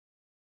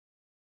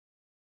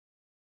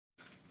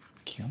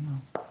Come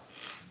on.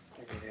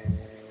 And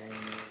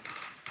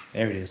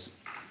There it is.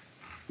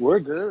 we're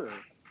good.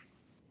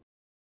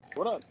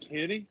 What up,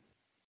 Kenny?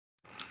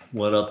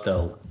 What up,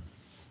 though?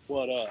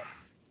 What up?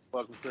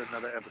 Welcome to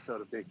another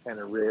episode of Big Ten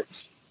and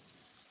Rich.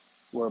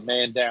 We're a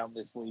man down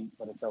this week,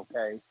 but it's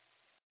okay.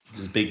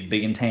 Just big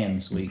and tan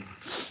this week.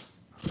 Just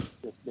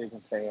big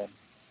and tan.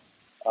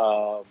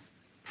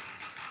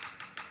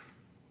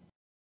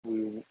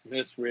 We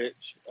miss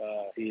Rich.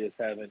 He is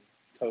having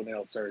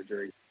toenail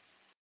surgery,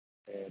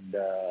 and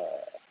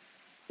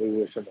we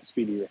wish him a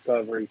speedy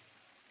recovery.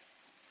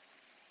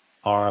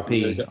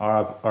 R.I.P.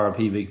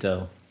 R.I.P. Big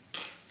Toe.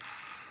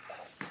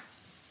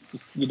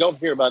 You don't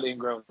hear about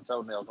ingrown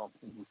toenails on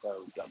pinky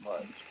toes that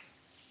much,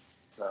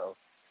 so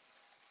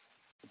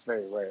it's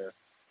very rare.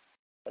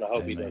 But I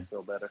hope he does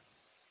feel better.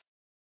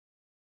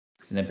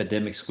 It's an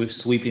epidemic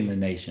sweeping the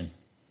nation.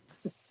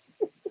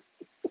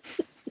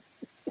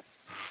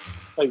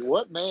 Like,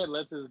 what man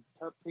lets his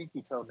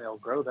pinky toenail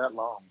grow that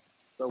long?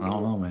 So I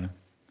don't know, man.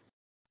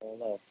 I don't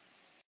know.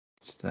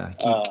 Just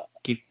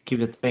keep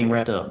the thing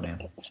wrapped up,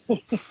 man.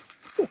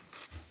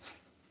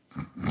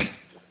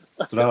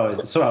 That's what I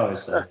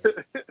always say.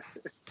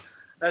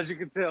 As you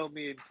can tell,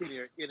 me and Kenny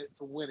are in it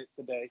to win it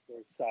today.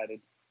 We're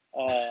excited.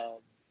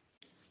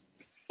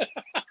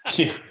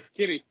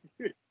 Kenny,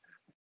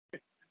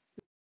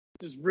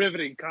 just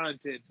riveting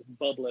content, just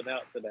bubbling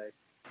out today.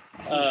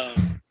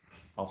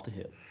 Off the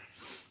hip.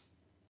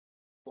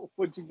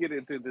 What'd you get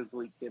into this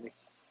week, Kenny?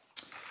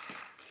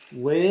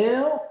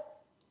 Well,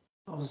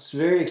 I was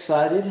very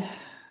excited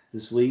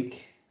this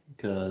week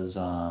because,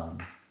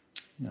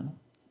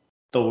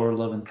 Thor: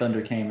 Love and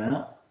Thunder came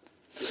out.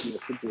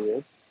 Yes, it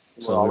did.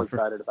 So we're all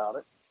excited about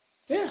it.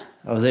 Yeah,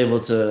 I was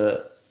able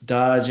to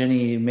dodge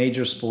any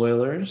major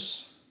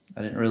spoilers.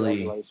 I didn't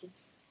really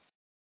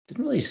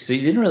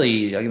see.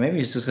 Maybe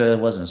it's just because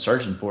I wasn't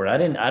searching for it. I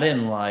didn't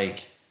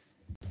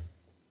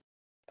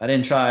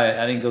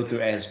go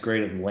through as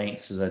great of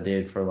lengths as I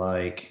did for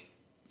like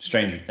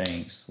Stranger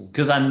Things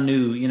because I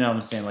knew, you know what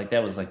I'm saying, like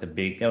that's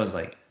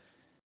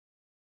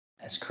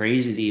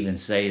crazy to even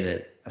say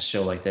that a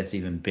show like that's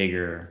even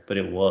bigger, but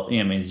it was,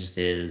 it just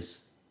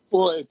is.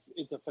 Well, it's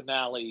a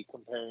finale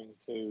comparing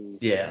to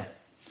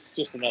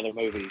just another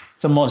movie.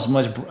 So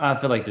much. I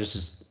feel like there's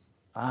just.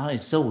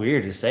 It's so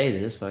weird to say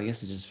this, but I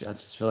guess I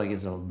just feel like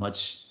it's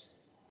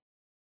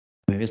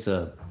maybe it's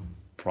a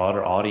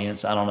broader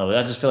audience. I don't know.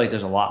 I just feel like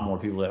there's a lot more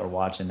people that are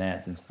watching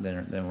that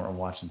than were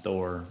watching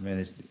Thor.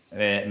 Maybe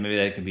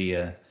that could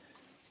be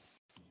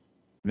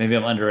maybe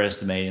I'm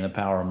underestimating the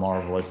power of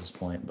Marvel at this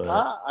point, but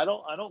I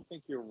don't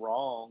think you're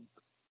wrong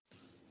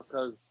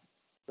because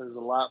there's a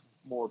lot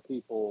more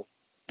people.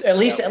 At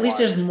least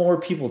there's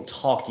more people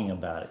talking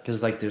about it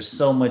because like there's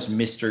so much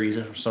mystery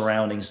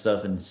surrounding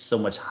stuff and so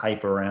much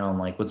hype around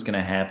like what's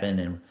gonna happen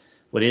and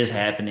what is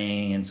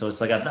happening, and so it's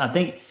like I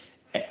think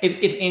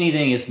if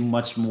anything it's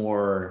much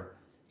more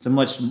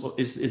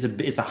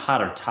it's a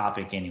hotter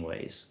topic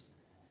anyways.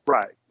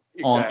 Right.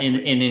 Exactly.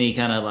 In any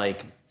kind of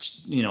like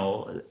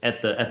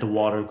at the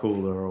water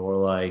cooler or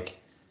like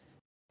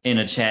in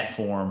a chat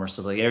forum or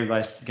stuff, like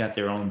everybody's got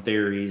their own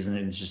theories and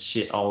it's just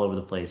shit all over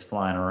the place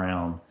flying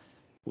around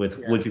with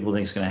what people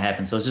think is going to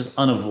happen. So it's just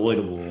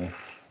unavoidable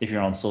if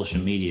you're on social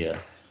media.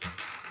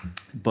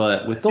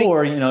 But with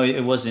Thor,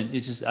 it wasn't.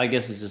 It's just, I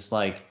guess it's just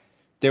like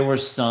there were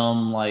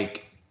some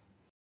like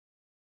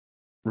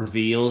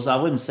reveals. I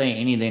wouldn't say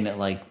anything that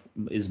like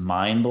is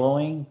mind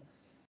blowing,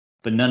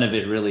 but none of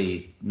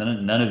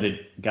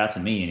it got to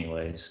me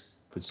anyways,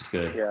 which is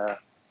good. Yeah.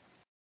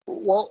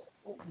 Well,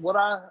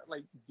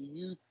 do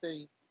you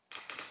think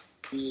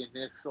the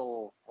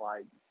initial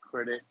like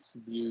critics'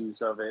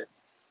 views of it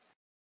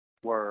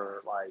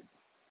were like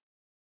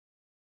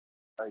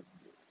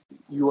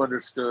you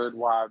understood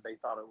why they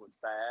thought it was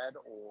bad,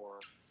 or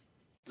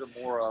is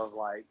it more of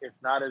like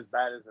it's not as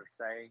bad as they're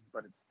saying,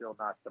 but it's still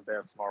not the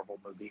best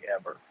Marvel movie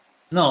ever?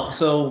 No,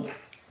 so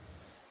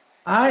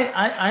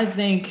I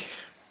think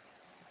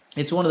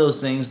it's one of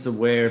those things to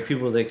where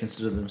people that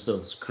consider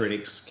themselves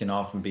critics can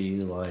often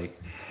be like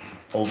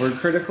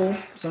overcritical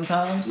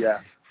sometimes. Yeah.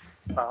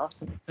 Uh-huh.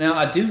 Now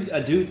I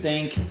do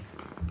think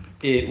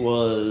it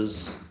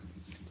was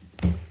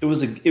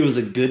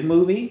a good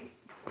movie.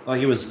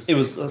 Like it was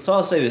so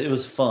I'll say that it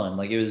was fun.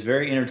 Like it was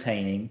very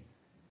entertaining.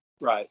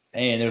 Right.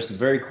 And there's some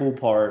very cool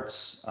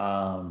parts.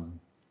 And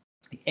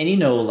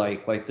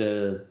like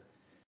the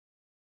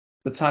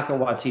Taika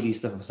Waititi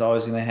stuff is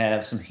always going to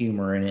have some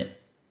humor in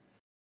it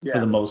for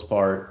the most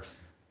part.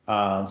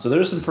 So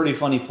there's some pretty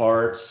funny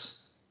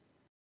parts.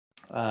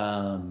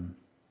 I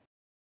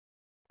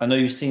know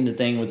you've seen the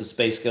thing with the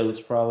space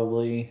goats,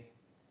 probably.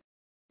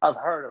 I've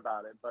heard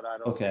about it, but I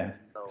don't. Okay,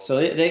 so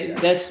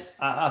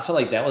I feel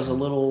like that was a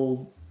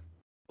little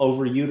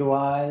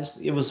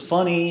overutilized. It was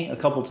funny a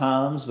couple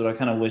times, but I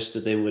kind of wish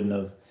that they wouldn't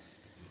have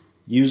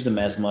used them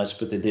as much.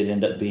 But they did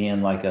end up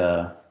being like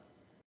a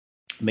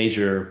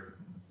major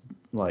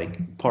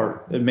like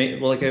part,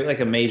 like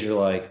a major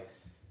like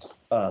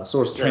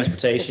source of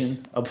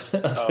transportation. I'll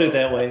put it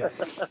that way.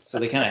 So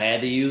they kind of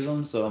had to use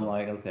them. So I'm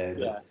like, okay,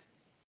 but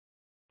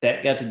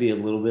that got to be a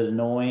little bit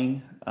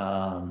annoying.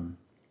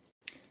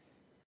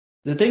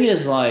 The thing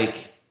is,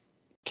 like,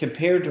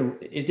 compared to,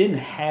 it didn't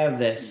have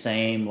that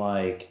same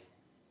like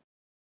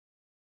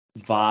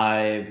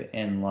vibe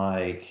and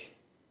like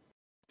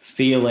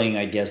feeling,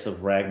 I guess,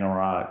 of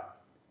Ragnarok.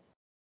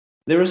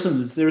 There were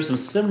some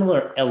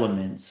similar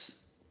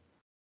elements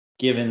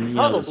given, you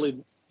know, this.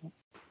 Probably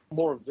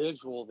more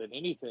visual than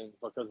anything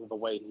because of the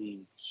way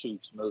he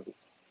shoots movies.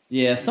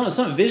 Yeah,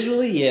 some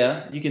visually,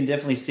 yeah, you can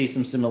definitely see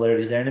some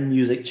similarities there. And the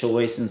music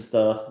choice and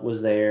stuff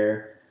was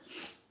there.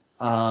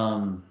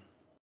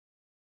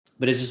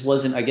 But it just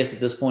wasn't, I guess at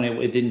this point,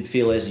 it didn't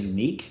feel as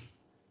unique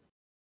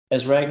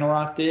as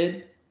Ragnarok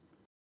did.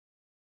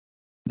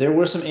 There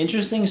were some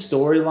interesting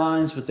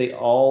storylines, but they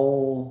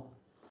all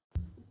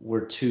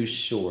were too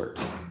short.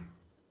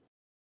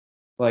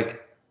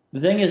 Like, the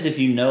thing is, if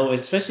you know,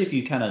 especially if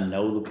you kind of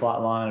know the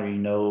plot line or you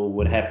know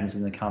what happens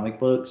in the comic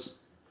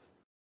books,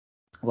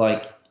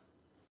 like,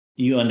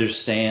 you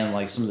understand,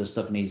 like, some of the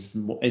stuff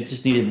it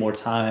just needed more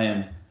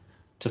time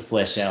to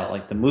flesh out.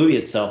 Like, the movie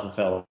itself, it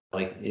felt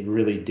like it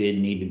really did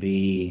need to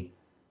be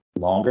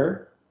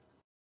longer.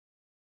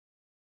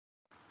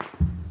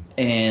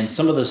 And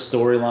some of the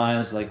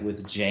storylines, like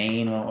with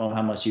Jane, I don't know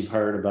how much you've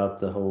heard about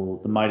the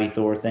Mighty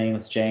Thor thing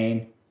with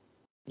Jane.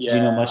 Yeah, Do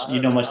you know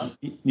much?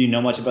 You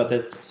know much about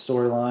that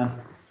storyline?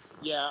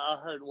 Yeah, I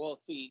heard. Well,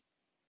 see,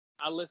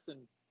 I listen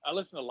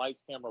to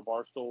Lights Camera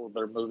Barstool,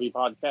 their movie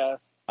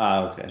podcast.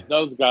 Okay.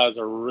 Those guys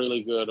are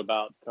really good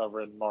about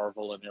covering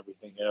Marvel and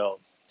everything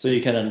else. So do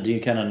you kind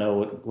of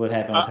know what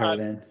happened with her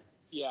then?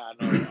 Yeah,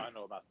 I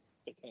know about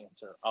the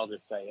cancer. I'll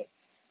just say it.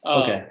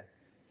 Okay.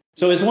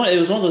 So it was one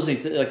of those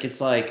things. Like,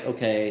 it's like,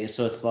 okay,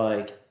 so it's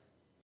like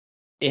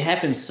it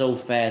happens so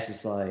fast.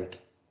 It's like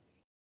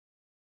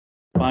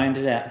find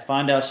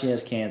out she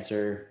has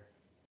cancer.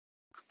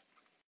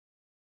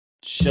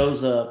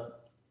 Shows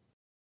up,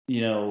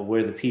 you know,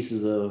 where the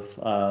pieces of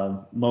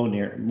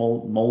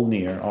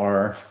Mjolnir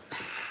are.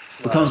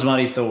 Becomes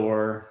Mighty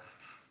Thor.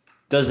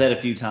 Does that a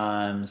few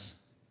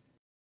times.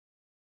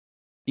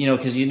 You know,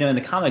 because, you know, in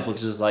the comic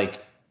books, it was like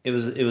it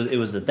was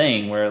the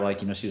thing where,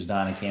 like, you know, she was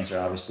dying of cancer,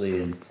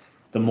 obviously, and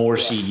the more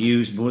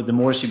the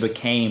more she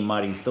became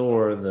Mighty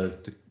Thor,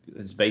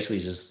 it's basically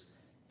just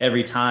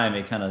every time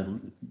it kind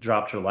of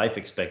dropped her life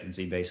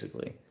expectancy,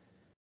 basically.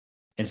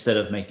 Instead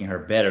of making her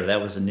better,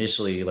 that was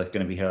initially like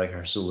going to be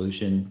her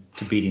solution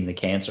to beating the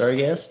cancer, I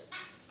guess.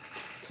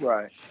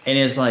 Right. And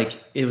it's like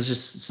it was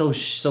just so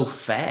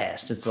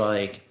fast. It's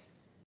like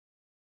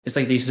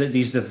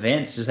these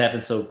events just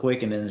happen so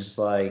quick, and then it's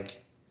like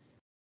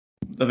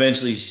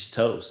eventually she's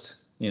toast.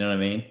 You know what I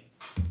mean?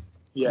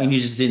 Yeah. And you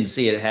just didn't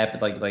see it happen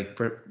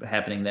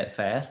happening that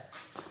fast.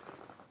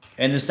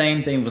 And the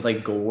same thing with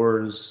like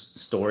Gore's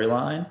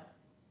storyline.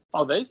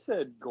 Oh, they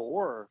said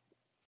Gore,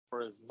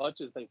 for as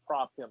much as they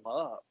propped him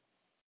up,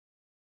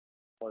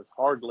 was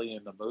hardly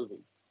in the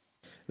movie.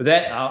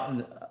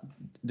 But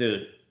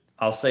dude,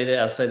 I'll say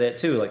that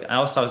too. Like, I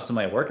was talking to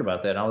somebody at work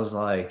about that, and I was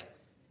like,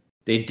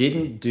 they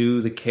didn't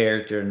do the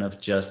character enough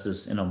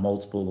justice in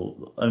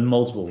multiple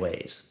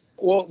ways.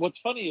 Well, what's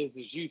funny is,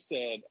 as you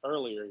said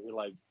earlier, you're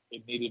like,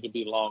 it needed to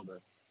be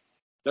longer.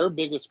 Their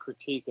biggest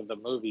critique of the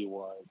movie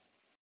was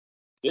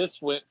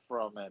this went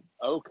from an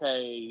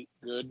okay,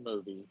 good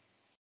movie.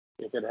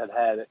 If it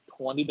had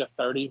 20 to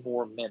 30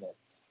 more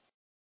minutes,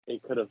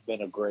 it could have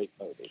been a great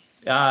movie.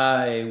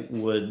 I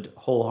would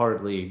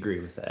wholeheartedly agree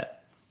with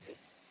that.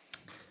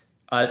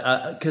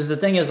 Because the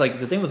thing is, like,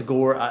 the thing with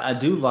Gore, I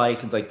do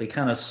like they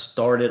kind of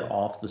started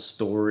off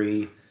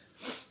the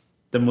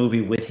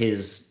movie with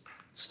his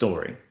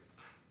story.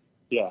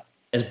 Yeah.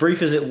 As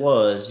brief as it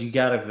was, you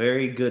got a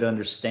very good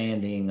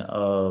understanding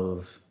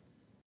of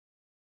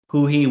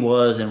who he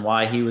was and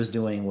why he was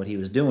doing what he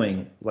was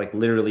doing, like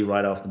literally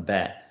right off the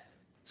bat.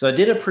 So I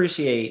did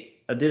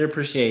appreciate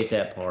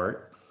that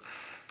part.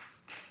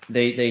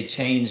 They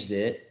changed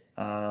it.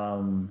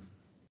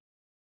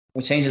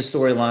 We changed the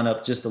storyline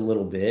up just a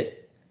little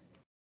bit.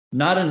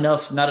 Not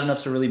enough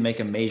to really make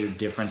a major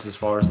difference as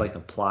far as like the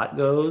plot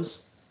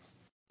goes.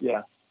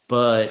 Yeah.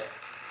 But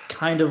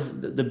kind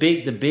of the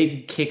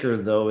big kicker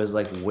though is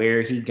like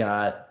where he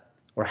got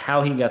or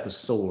how he got the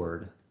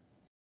sword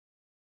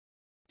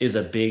is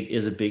a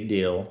big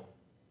deal,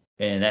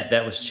 and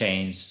that was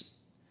changed.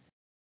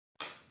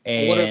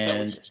 And what if that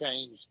was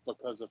changed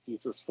because of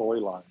future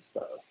storylines,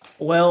 though?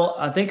 Well,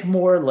 I think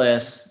more or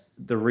less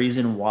the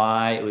reason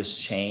why it was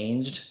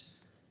changed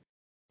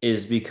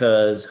is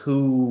because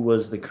who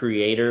was the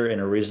creator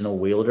and original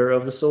wielder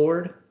of the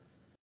sword,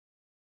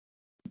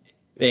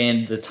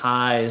 and the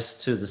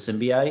ties to the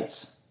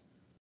symbiotes,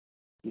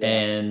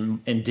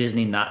 and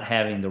Disney not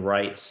having the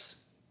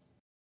rights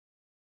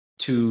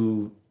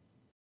to.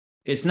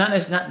 It's not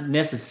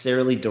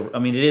necessarily. I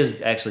mean, it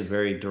is actually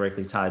very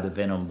directly tied to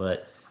Venom,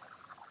 but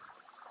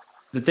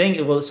the thing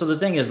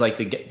is, like,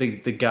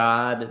 the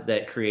god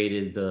that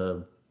created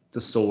the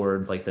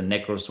sword, like the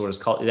Necro sword, is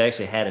called. It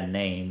actually had a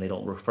name. They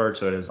don't refer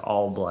to it as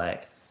All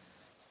Black,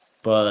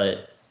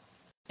 but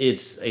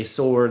it's a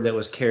sword that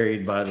was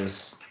carried by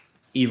this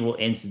evil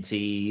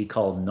entity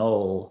called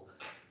Null,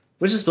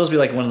 which is supposed to be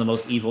like one of the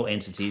most evil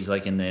entities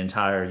like in the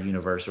entire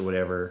universe or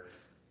whatever.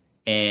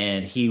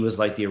 And he was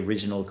like the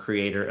original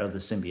creator of the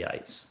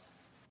symbiotes.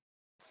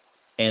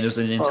 And there's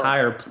an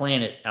entire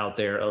planet out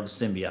there of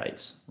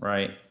symbiotes,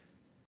 right?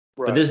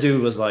 But this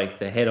dude was like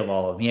the head of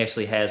all of them. He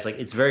actually has like,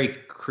 it's very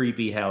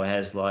creepy how it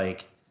has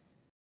like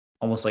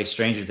almost like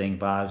Stranger Thing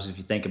vibes if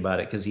you think about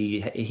it, because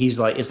he's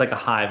like, it's like a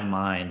hive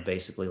mind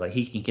basically. Like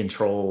he can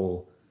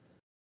control.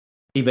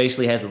 He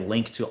basically has a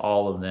link to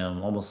all of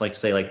them, almost like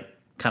say like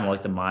kind of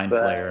like the Mind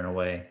Flayer in a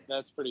way.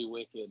 That's pretty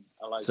wicked.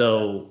 I like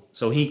so that.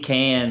 So he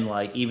can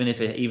like even if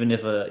a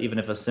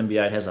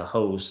symbiote has a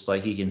host,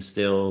 like he can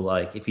still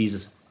like if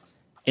he's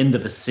in the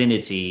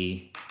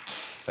vicinity,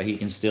 like he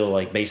can still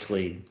like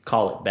basically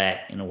call it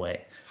back in a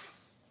way.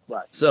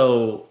 Right.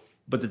 So,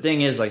 but the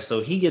thing is like, so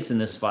he gets in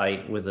this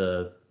fight with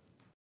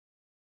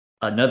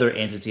another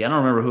entity. I don't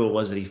remember who it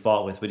was that he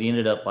fought with, but he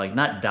ended up like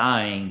not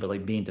dying, but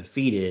like being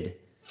defeated.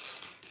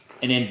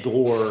 And then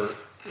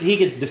he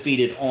gets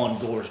defeated on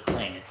Gore's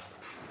planet.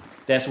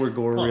 That's where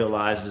Gore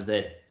realizes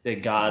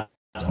that gods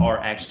are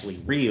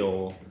actually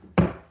real.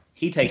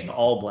 He takes the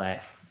All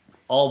Black.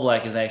 All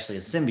Black is actually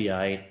a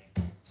symbiote.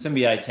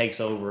 Symbiote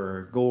takes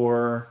over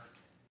Gore,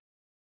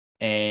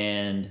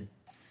 and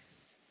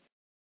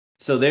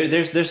so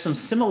there's some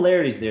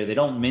similarities there. They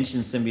don't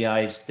mention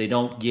symbiotes. They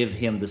don't give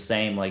him the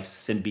same like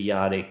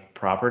symbiotic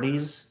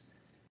properties.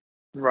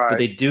 Right. But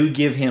they do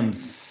give him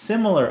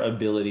similar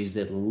abilities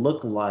that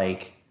look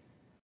like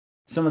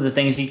some of the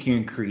things he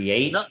can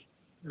create.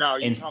 No, are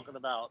you talking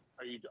about,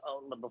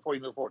 before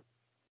you move forward,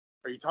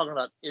 are you talking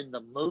about in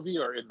the movie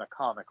or in the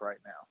comic right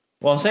now?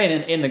 Well, I'm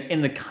saying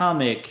in the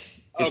comic,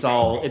 it's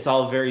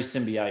all very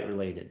symbiote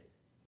related.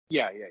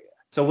 Yeah.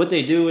 So what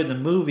they do in the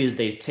movie is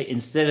they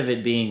instead of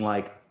it being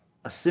like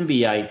a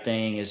symbiote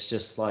thing, it's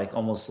just like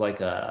almost like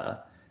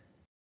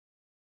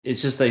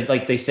it's just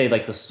like they say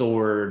like the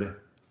sword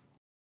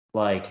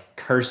like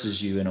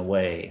curses you in a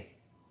way.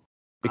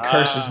 It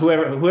curses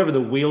whoever the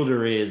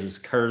wielder is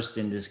cursed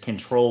and is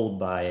controlled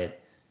by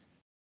it.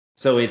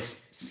 So it's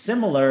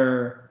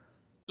similar,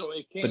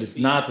 but it's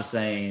not the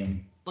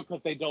same.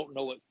 Because they don't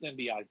know what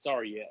symbiotes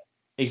are yet.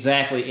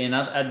 Exactly, and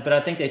but I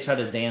think they try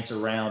to dance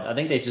around. I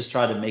think they just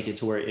try to make it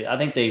to where I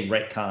think they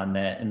retconned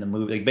that in the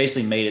movie. They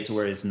basically made it to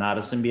where it's not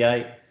a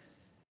symbiote.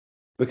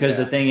 Because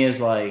the thing is,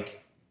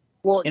 like,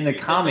 in the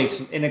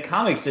comics,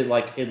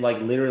 it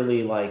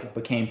literally like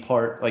became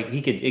part. Like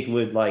it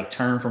would like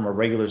turn from a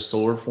regular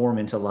sword form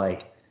into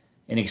like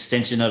an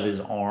extension of his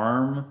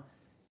arm.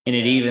 And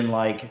it even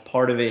like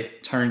part of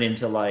it turned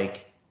into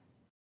like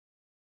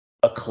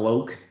a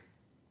cloak.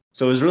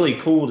 So it was really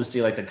cool to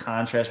see like the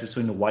contrast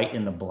between the white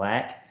and the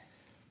black.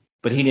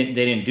 But they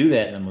didn't do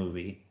that in the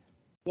movie.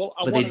 Well,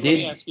 let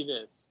me ask you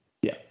this.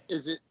 Yeah.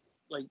 Is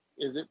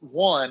it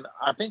one?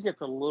 I think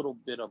it's a little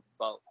bit of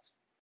both.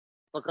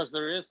 Because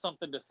there is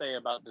something to say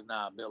about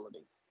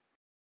deniability.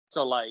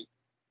 So like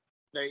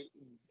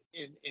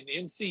in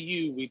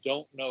MCU, we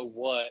don't know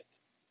what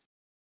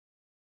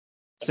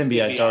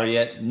symbiotes are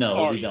yet.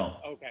 No, we don't.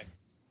 Okay.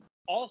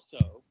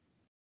 Also,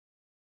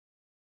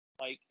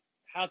 like,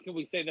 how can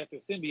we say that's a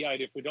symbiote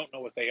if we don't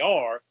know what they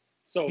are?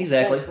 So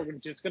exactly, of course we're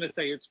just going to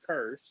say it's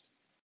cursed.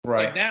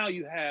 Right. And now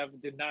you have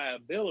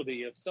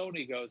deniability if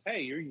Sony goes,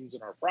 "Hey, you're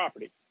using our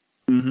property."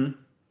 Mm-hmm.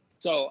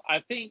 So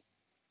I think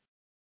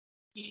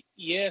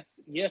yes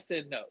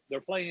and no. They're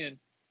playing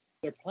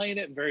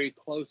it very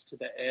close to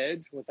the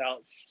edge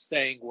without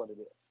saying what it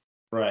is.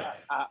 Right.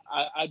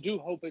 I do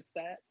hope it's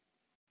that.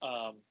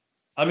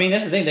 I mean,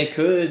 that's the thing. They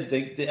could.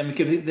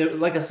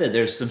 Like I said,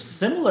 there's some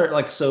similar.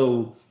 Like,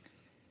 so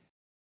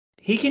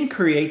he can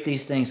create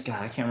these things.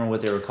 God, I can't remember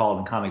what they were called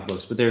in comic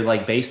books, but they're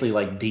like basically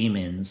like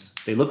demons.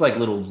 They look like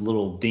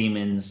little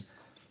demons,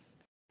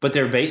 but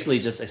they're basically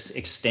just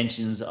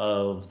extensions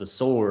of the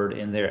sword,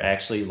 and they're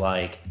actually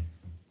like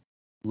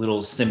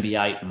little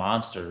symbiote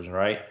monsters,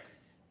 right?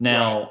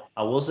 Now,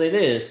 I will say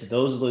this: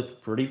 those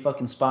look pretty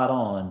fucking spot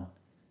on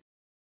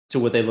to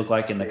what they look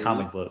like in the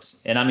comic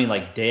books, and I mean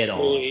like dead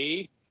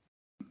on.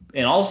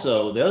 And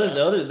also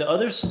the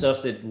other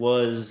stuff that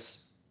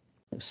was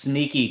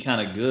sneaky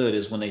kind of good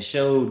is when they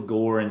showed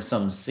Gore in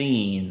some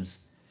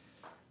scenes.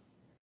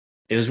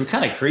 It was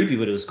kind of creepy,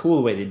 but it was cool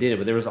the way they did it.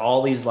 But there was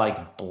all these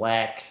like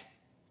black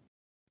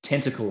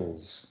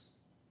tentacles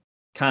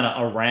kind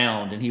of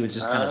around, and he would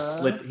just kind of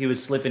slip. He would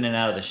slip in and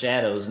out of the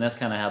shadows, and that's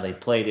kind of how they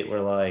played it.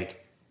 Where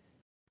like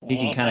he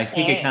could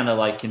kind of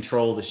like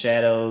control the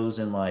shadows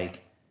and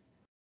like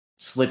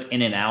slip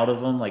in and out of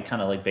them, like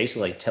kind of like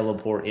basically like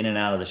teleport in and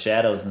out of the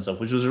shadows and stuff,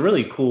 which was a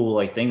really cool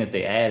like thing that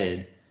they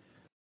added.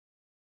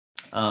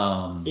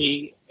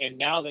 See, and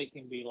now they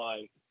can be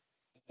like,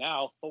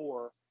 now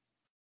Thor,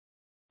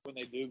 when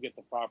they do get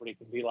the property,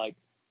 can be like,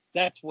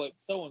 that's what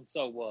so and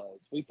so was.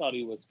 We thought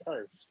he was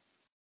cursed.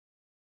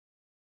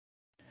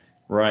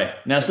 Right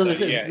now, so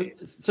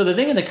the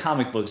thing in the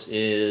comic books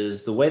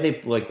is the way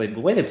they the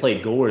way they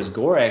played Gore is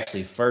Gore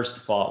actually first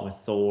fought with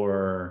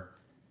Thor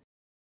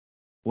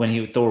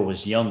when Thor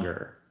was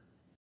younger,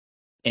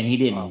 and he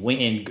didn't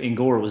win. And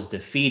Gore was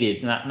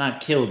defeated, not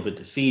killed, but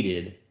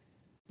defeated.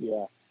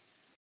 Yeah.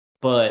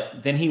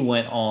 But then he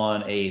went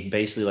on a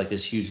basically like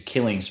this huge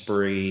killing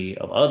spree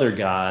of other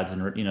gods,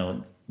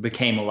 and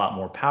became a lot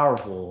more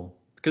powerful.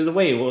 Because the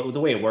way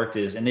it worked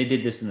is, and they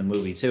did this in the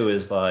movie too,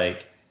 is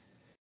like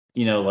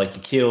like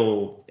you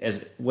kill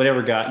as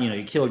whatever god,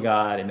 you kill a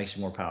god, it makes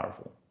you more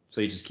powerful. So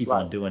you just keep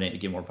Right. on doing it to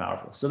get more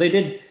powerful. So they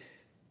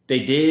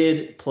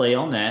did play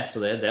on that, so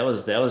that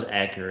was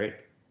accurate.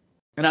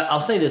 And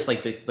I'll say this,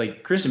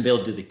 like Christian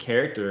Bale did the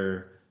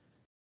character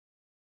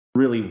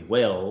really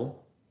well.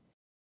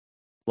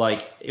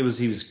 Like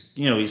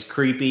he's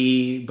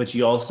creepy, but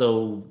you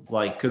also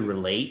like could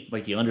relate,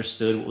 like you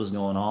understood what was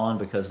going on,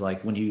 because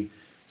like when you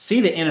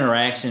see the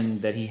interaction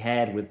that he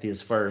had with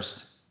his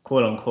first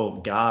quote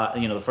unquote god,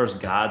 the first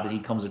god that he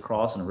comes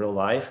across in real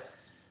life,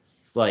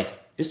 like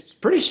it's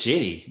pretty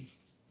shitty.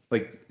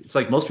 Like it's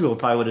like most people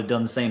probably would have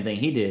done the same thing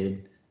he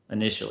did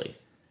initially.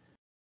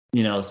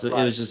 So it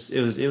Right. was just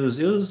it was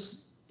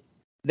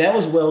that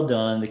was well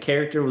done. The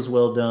character was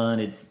well done.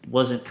 It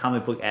wasn't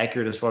comic book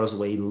accurate as far as the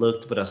way he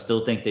looked, but I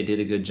still think they did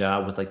a good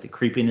job with like the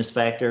creepiness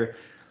factor.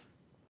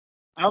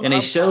 I'm And they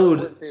I'm fine showed,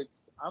 with it.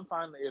 I'm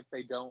fine if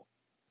they don't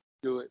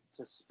do it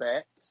to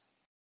specs,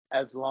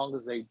 as long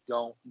as they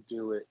don't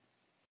do it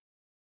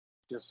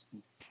just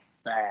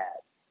bad.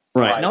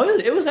 right. No,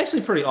 Like it was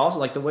actually pretty awesome.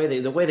 Like the way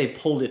they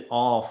pulled it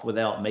off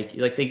without making,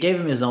 like they gave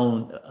him his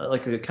own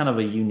like a kind of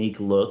a unique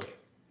look.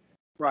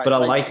 But right, I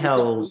like liked because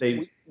how we, they,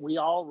 we we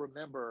all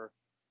remember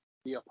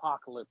the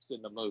apocalypse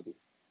in the movie.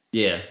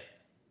 yeah,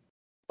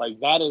 Like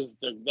that's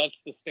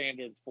the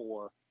standard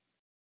for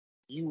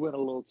you went a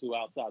little too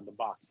outside the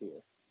box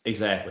here.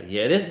 exactly.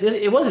 Yeah, this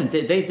it wasn't.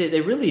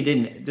 They really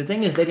didn't. The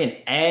thing is, they didn't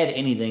add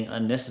anything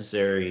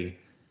unnecessary.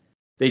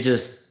 They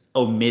just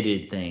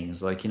omitted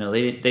things. Like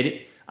they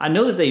did. I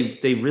know that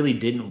they really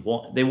didn't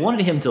want. They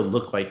wanted him to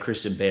look like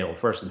Christian Bale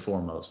first and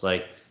foremost.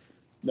 Like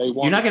They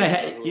you're not wanted gonna you to know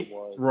have who it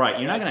was. right. Yeah,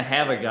 You're not that's gonna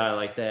have a understandable. guy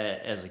like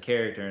that as a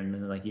character, and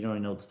then like you don't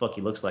even know what the fuck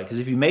he looks like. Because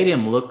if you made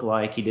him look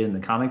like he did in the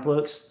comic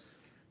books,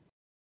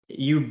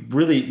 you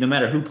really, no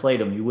matter who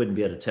played him, you wouldn't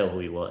be able to tell who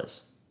he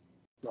was.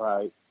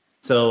 Right.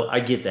 So I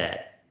get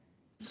that.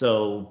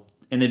 So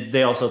and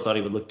they also thought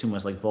he would look too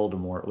much like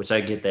Voldemort, which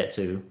I get that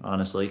too,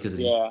 honestly, because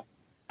he Yeah,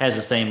 has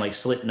the same like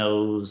slit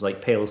nose,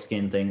 like pale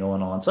skin thing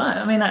going on. So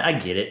I mean, I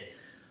get it.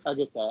 I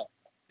get that.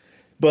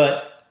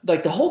 But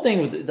like the whole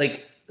thing with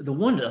like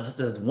one of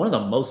the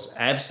most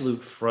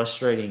absolute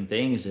frustrating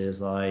things is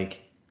like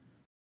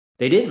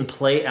they didn't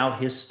play out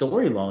his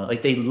story long.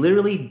 Like they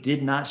literally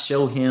did not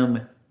show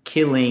him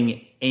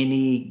killing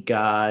any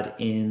god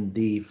in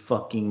the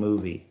fucking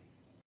movie.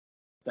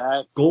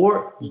 That's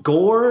Gore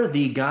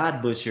the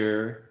God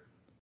Butcher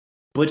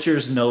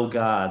butchers no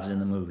gods in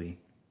the movie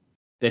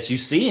that you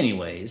see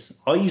anyways.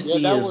 All you yeah.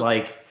 see is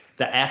like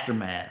the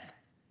aftermath.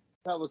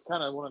 That was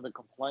kind of one of the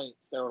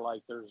complaints. They were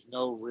like, "There's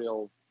no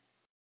real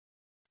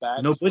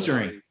No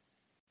butchering. backstory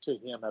to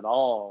him at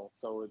all."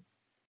 So it's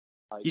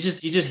like, You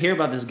just hear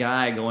about this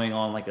guy going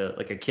on like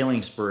a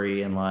killing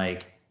spree, and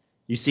like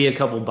you see a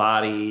couple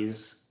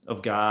bodies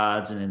of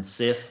gods, and then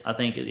Sif, I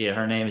think, yeah,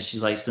 her name is,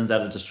 she's like sends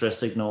out a distress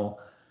signal,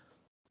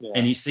 yeah,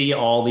 and you see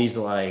all these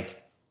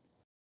like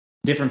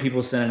different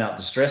people sending out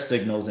distress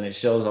signals, and it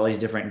shows all these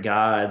different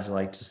gods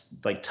like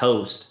just like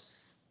toast,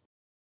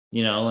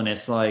 and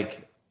it's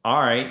like,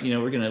 all right,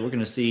 we're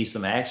gonna see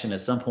some action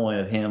at some point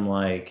of him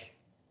like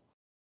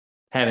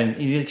having,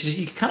 because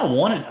you kind of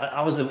wanted.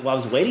 I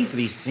was waiting for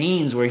these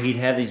scenes where he'd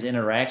have these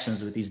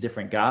interactions with these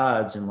different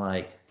gods and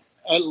like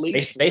at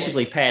least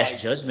basically one. pass Like,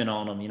 judgment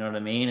on them. You know what I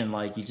mean? And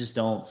like you just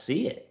don't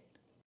see it.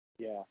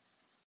 yeah,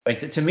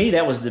 Like to me,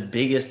 that was the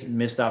biggest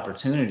missed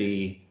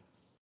opportunity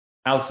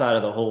outside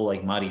of the whole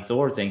like Mighty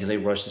Thor thing, because they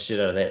rushed the shit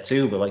out of that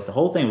too. But like the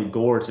whole thing with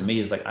Gore to me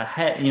is like I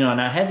had,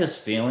 and I had this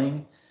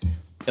feeling.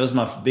 It was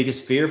my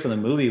biggest fear for the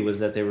movie, was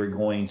that they were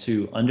going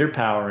to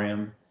underpower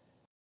him,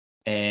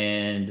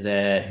 and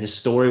that his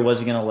story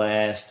wasn't going to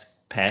last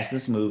past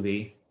this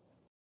movie,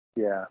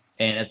 yeah,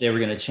 and that they were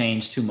going to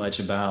change too much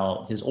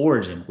about his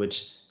origin,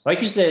 which, like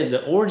you said,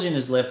 the origin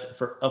is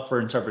left up for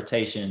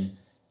interpretation.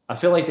 I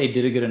feel like they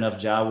did a good enough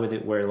job with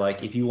it where,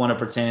 like, if you want to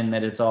pretend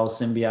that it's all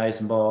symbiotes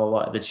and blah, blah,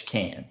 blah, that you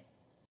can.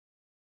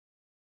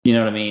 You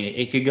know what I mean?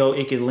 It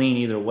could lean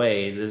either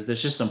way.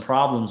 There's just some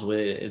problems with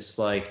it. It's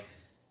like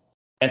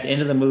at the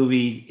end of the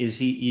movie,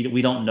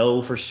 we don't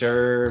know for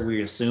sure.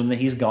 We assume that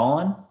he's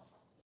gone.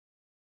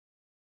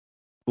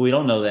 But we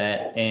don't know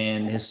that.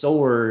 And his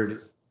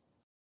sword,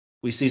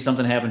 we see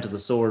something happen to the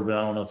sword, but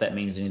I don't know if that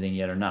means anything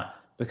yet or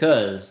not.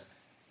 Because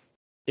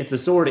if the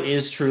sword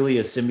is truly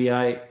a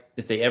symbiote,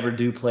 if they ever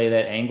do play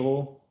that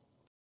angle,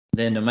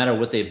 then no matter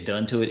what they've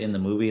done to it in the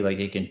movie, like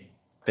it can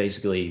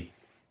basically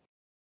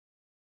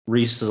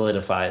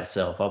re-solidify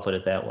itself. I'll put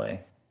it that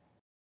way.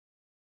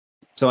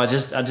 So I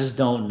just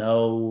don't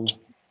know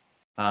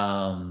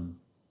um,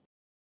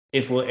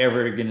 if we're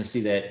ever going to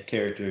see that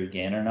character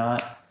again or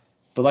not.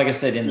 But like I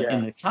said, in the yeah.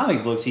 in the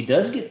comic books, he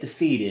does get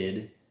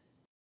defeated,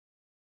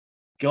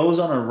 goes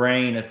on a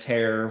reign of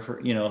terror for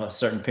a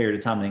certain period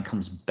of time, and then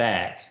comes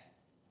back.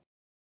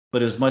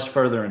 but it was much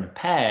further in the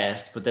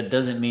past. But that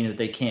doesn't mean that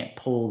they can't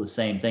pull the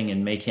same thing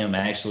and make him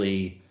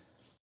actually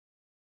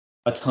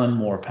a ton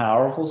more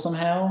powerful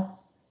somehow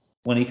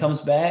when he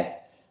comes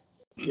back.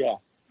 Yeah.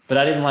 But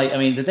I didn't like. I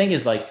mean, the thing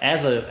is, like,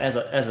 as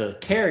a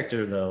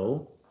character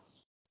though,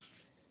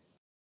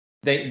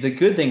 the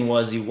good thing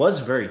was he was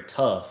very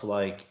tough.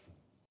 Like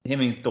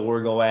him and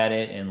Thor go at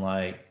it, and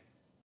like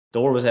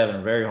Thor was having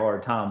a very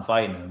hard time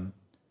fighting him.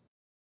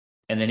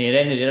 And then it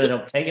ended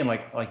up taking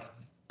like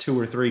 2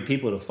 or 3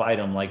 people to fight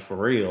him, like for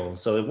real.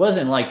 So it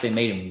wasn't like they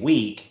made him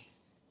weak.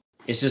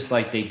 It's just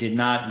like they did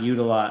not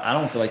utilize. I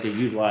don't feel like they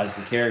utilized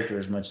the character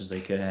as much as they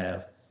could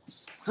have.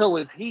 So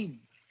is he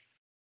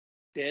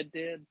dead?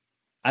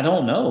 I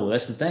don't know.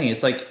 That's the thing.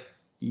 It's like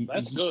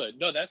That's good.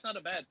 No, that's not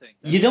a bad thing.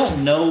 You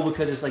don't know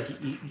because it's like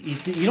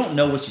you don't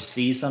know what you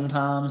see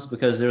sometimes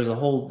because there's a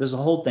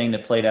whole thing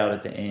that played out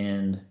at the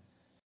end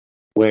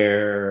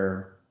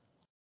where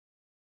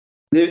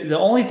the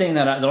only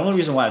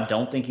reason why I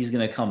don't think he's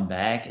going to come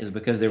back is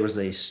because there was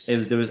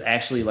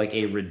actually like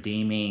a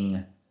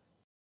redeeming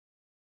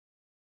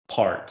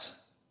part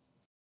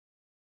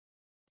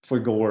for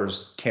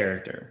Gore's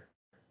character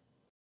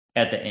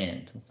at the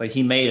end. Like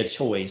he made a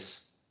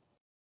choice.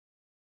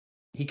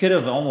 He could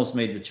have almost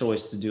made the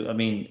choice to do. I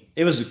mean,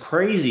 it was a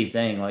crazy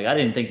thing. Like I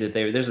didn't think that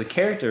there's a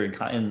character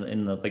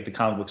in the like the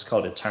comic books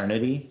called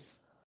Eternity.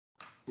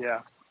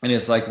 Yeah. And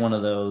it's like one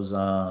of those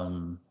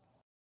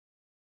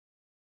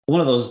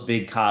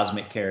big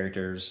cosmic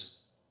characters.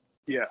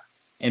 Yeah.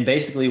 And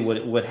basically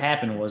what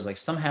happened was like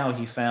somehow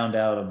he found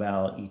out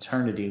about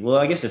eternity. Well,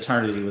 I guess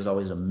eternity was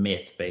always a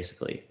myth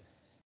basically.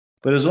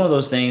 But it was one of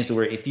those things to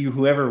where if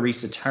whoever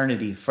reached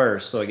eternity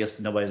first, so I guess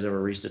nobody's ever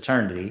reached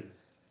eternity,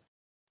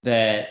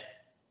 that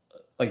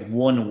like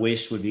one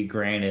wish would be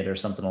granted or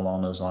something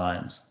along those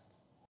lines.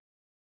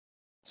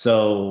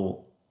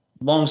 So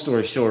long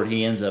story short,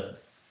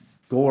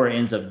 Gore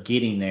ends up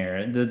getting there.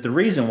 And the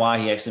reason why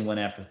he actually went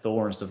after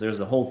Thor and stuff,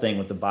 there's a whole thing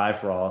with the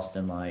Bifrost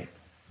and like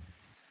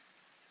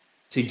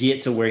to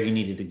get to where he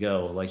needed to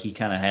go. Like he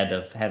kind of had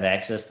to have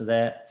access to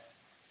that.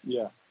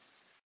 Yeah.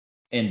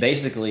 And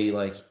basically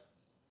like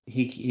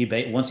he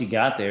once he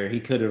got there,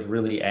 he could have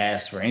really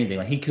asked for anything.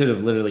 Like he could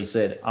have literally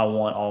said, I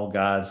want all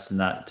gods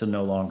to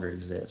no longer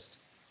exist.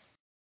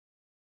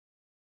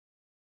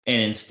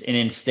 And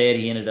instead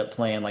he ended up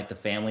playing like the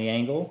family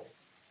angle.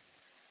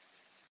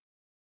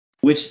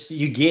 Which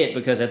you get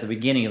because at the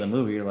beginning of the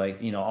movie, you're like,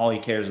 all he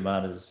cares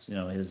about is,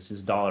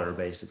 his daughter,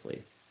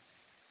 basically.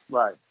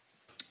 Right.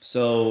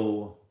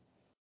 So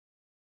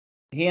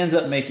he ends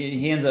up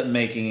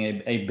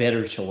making a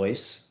better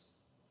choice,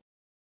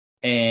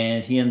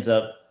 and he ends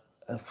up.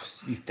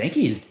 You think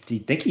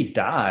he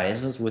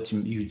dies? Is what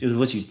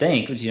you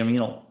think, but you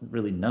don't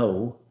really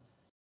know.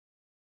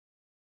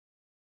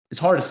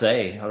 It's hard to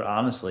say,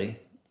 honestly,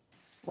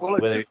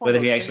 whether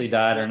he actually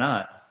died or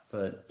not.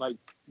 But like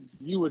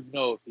you would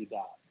know if he died.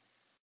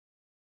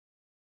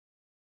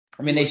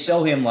 I mean, they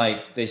show him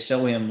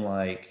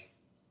like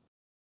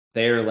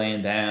they're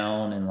laying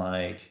down and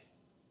like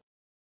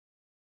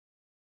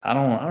I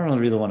don't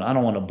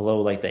want to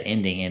blow like the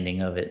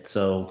ending of it.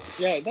 So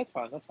yeah, that's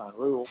fine.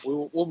 We'll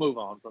move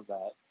on from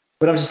that.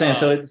 But I'm just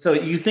saying. So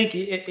you think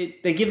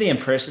they give the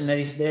impression that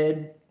he's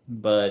dead,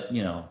 but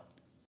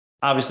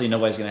obviously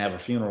nobody's gonna have a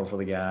funeral for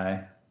the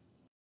guy.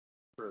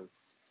 True.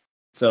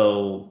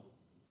 So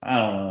I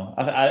don't know.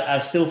 I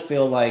still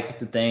feel like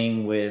the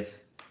thing with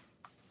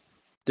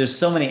there's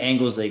so many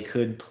angles they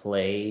could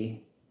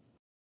play.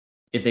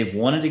 If they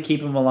wanted to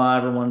keep him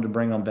alive or wanted to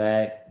bring him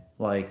back,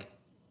 like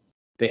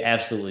they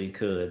absolutely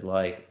could.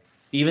 Like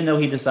even though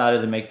he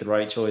decided to make the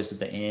right choice at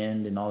the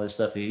end and all this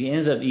stuff, if he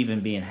ends up even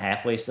being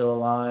halfway still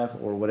alive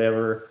or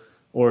whatever,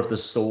 or if the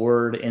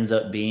sword ends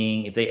up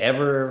being, if they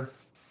ever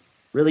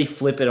really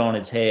flip it on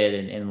its head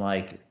and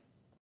like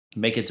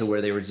make it to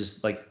where they were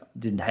just like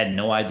had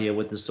no idea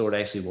what the sword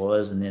actually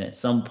was, and then at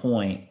some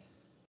point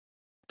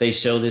they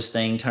show this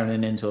thing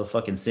turning into a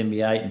fucking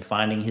symbiote and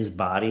finding his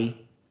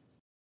body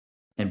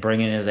and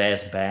bringing his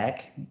ass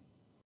back.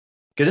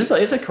 Because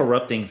it's a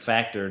corrupting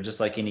factor, just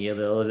like any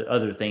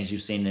other things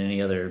you've seen in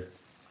any other,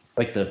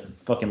 like the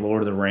fucking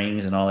Lord of the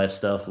Rings and all that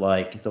stuff.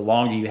 Like the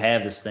longer you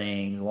have this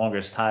thing, the longer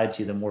it's tied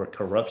to you, the more it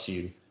corrupts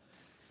you.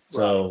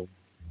 So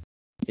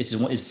it's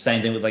the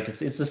same thing with like it's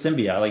the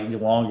symbiote. Like the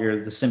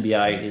longer the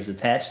symbiote is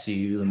attached to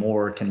you, the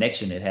more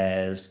connection it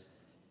has.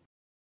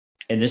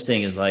 And this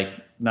thing is like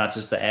not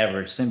just the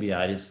average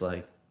symbiote. It's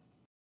like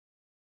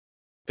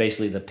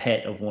basically the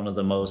pet of one of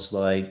the most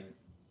like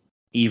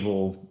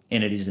evil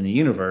entities in the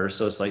universe.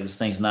 So it's like this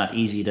thing's not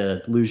easy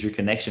to lose your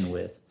connection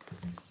with.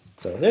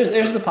 So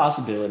there's the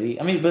possibility.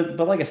 I mean, but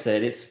like I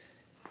said, it's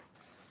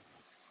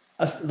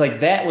like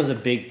that was a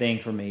big thing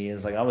for me.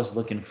 Is like I was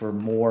looking for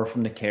more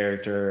from the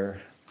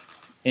character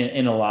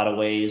in a lot of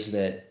ways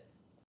that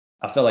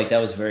I felt like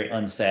that was very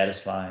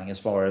unsatisfying as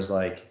far as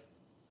like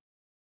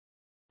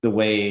the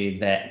way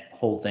that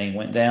whole thing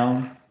went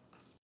down.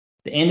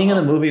 The ending of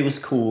the movie was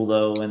cool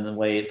though, and the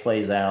way it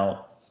plays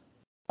out.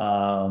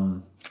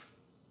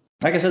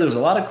 Like I said, there was a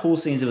lot of cool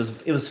scenes.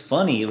 It was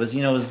funny. It was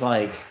it was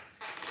like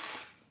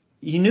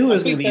you knew it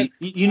was going to be,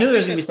 you knew there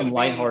was going to be that's some gonna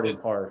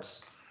lighthearted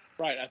parts.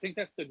 Right. I think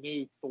that's the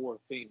new Thor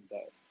theme,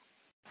 though.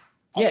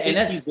 Yeah, I and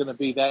think he's going to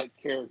be that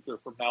character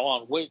from now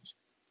on, which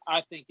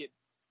I think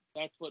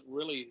that's what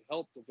really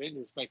helped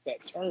Avengers make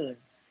that turn,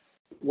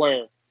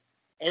 where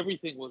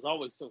everything was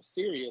always so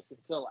serious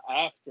until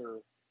after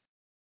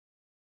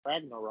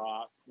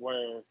Ragnarok,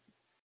 where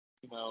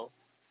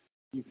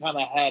you kind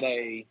of had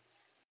a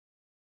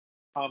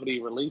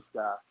comedy relief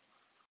guy.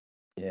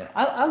 Yeah,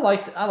 I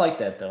liked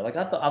that though. Like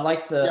I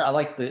like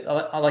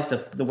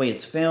the way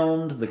it's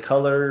filmed, the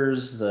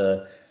colors,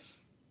 the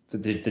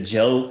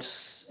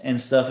jokes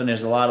and stuff. And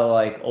there's a lot of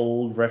like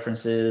old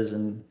references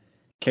and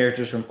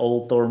characters from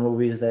old Thor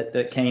movies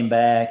that came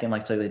back, and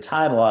like so they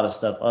tied a lot of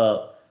stuff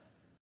up.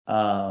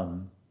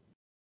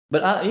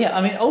 But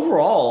I mean,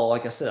 overall,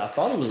 like I said, I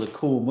thought it was a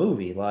cool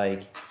movie.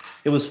 Like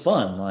it was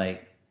fun.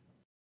 Like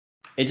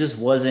it just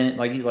wasn't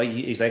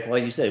exactly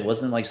like you said, it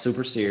wasn't like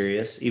super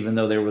serious, even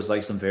though there was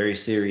like some very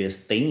serious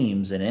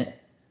themes in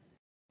it.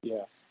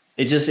 Yeah.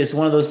 It's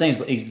one of those things.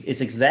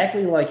 It's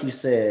exactly like you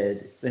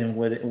said, and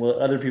what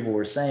other people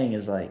were saying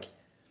is like,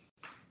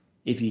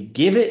 if you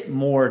give it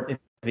more,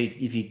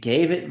 if you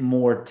gave it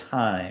more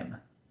time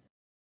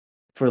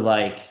for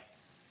like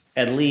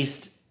at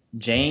least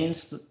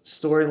Jane's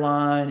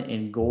storyline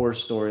and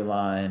Gore's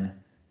storyline,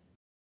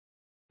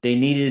 they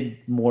needed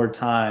more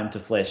time to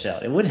flesh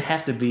out. It wouldn't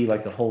have to be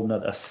like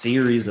a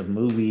series of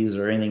movies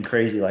or anything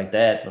crazy like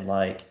that, but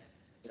like,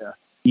 yeah,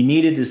 you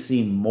needed to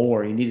see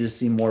more. You needed to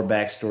see more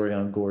backstory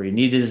on Gore. You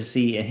needed to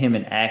see him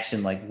in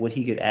action, like what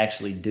he could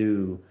actually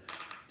do.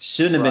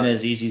 Shouldn't have been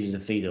as easy to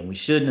defeat him. We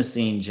shouldn't have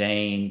seen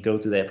Jane go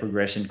through that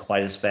progression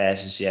quite as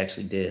fast as she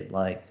actually did.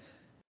 Like,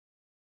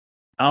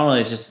 I don't know.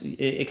 It's just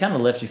it kind of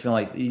left you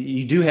feeling like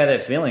you do have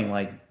that feeling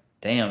like,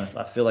 damn,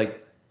 I feel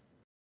like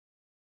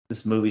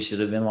this movie should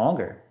have been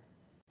longer.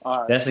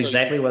 That's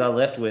exactly what I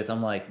left with.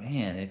 I'm like,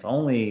 man, if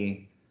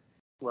only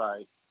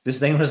this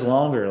thing was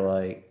longer.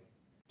 Like,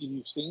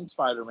 you've seen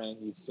Spider-Man,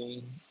 you've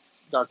seen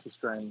Doctor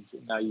Strange,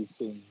 and now you've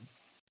seen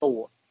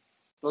Thor.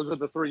 Those are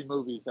the three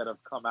movies that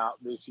have come out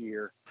this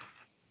year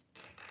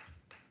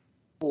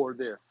for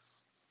this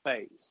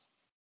phase.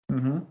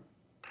 Mm-hmm.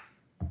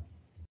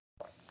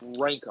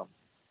 Rank them.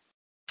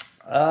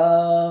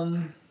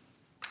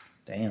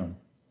 Damn.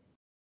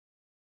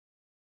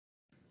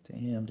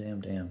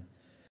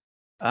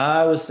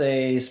 I would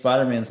say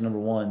Spider-Man's number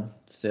one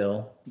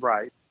still.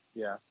 Right.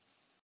 Yeah.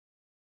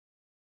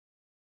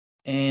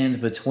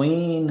 And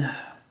between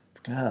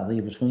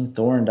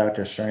Thor and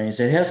Doctor Strange,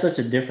 they have such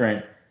a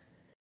different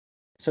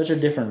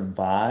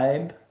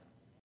vibe.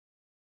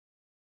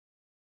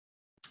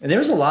 And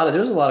there's a lot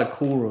of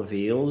cool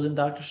reveals in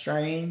Doctor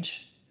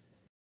Strange.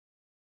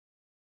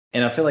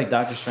 And I feel like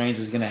Doctor Strange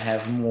is going to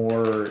have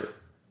more.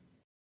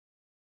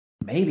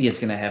 Maybe it's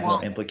going to have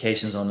more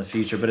implications on the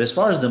future. But as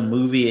far as the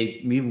movie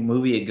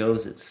it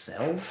goes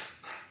itself.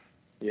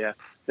 Yeah.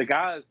 The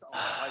guys on the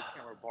Lights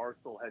Camera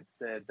Barstool had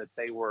said that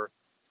they were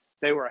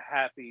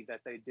happy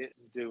that they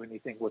didn't do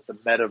anything with the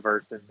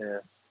metaverse in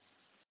this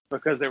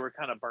because they were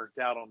kind of burnt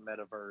out on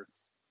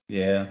metaverse.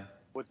 Yeah.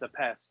 With the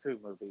past two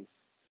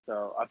movies.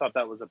 So I thought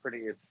that was a pretty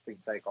interesting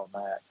take on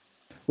that.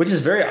 Which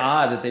is very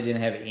odd that they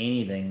didn't have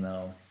anything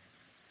though.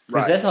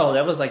 Because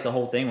that was like the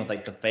whole thing with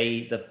like the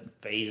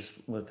phase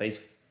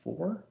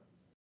 4?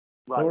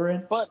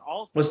 Right. But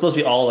also it was supposed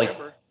to be all like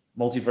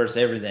multiverse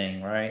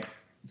everything, right?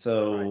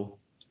 So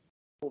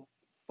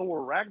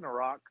Thor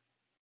Ragnarok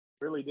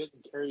really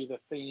didn't carry the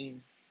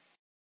theme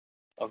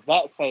of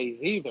that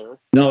phase either.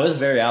 No, it was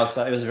very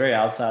outside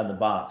the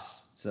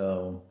box.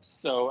 So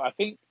I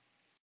think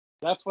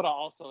that's what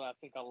I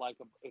think I like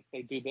if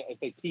they do that, if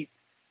they keep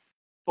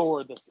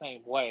Thor the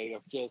same way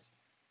of just,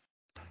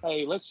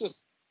 hey,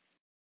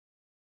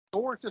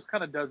 Thor just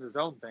kind of does his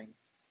own thing,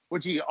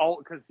 which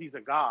because he's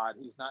a god,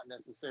 he's not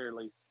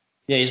necessarily.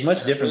 Yeah, he's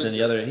much different than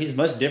the other. He's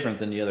much different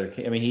than the other.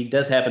 I mean, he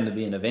does happen to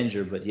be an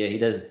Avenger, but yeah, he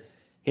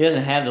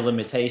doesn't have the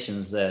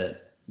limitations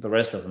that the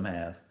rest of them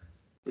have.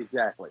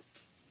 Exactly.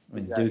 I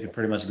mean, Dude could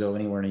pretty much go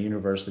anywhere in a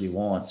universe that he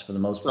wants for the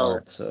most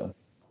part. So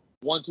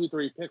 1, 2,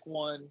 3, pick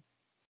one.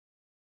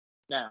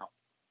 Now.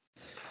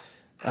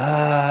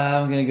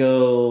 I'm gonna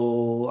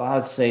go.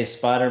 I'd say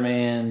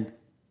Spider-Man.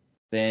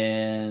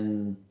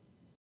 Then.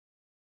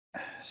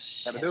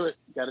 Gotta do it.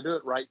 Gotta do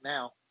it right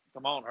now.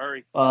 Come on,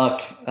 hurry.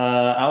 Fuck.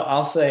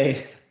 I'll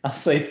say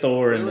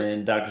Thor and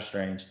then Doctor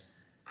Strange.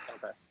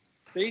 Okay.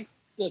 See, it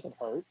doesn't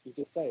hurt. You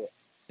just say it.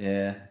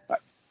 Yeah.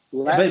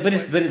 Right.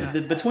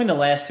 But between the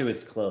last two,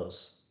 it's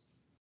close.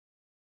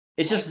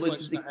 It's just.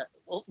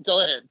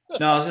 Go ahead.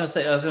 No, I was gonna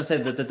say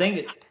that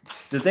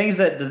the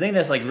thing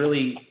that's like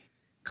really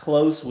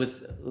close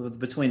with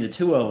between the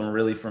two of them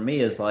really for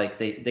me is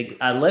like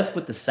I left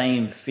with the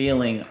same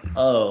feeling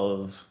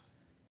of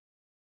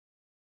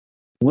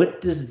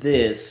what does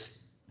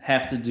this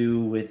have to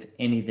do with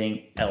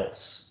anything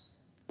else?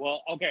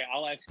 Well, okay,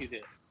 I'll ask you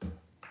this.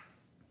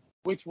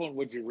 Which one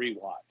would you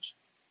rewatch?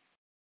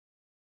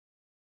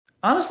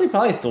 Honestly,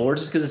 probably Thor,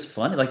 just because it's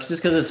funny. Like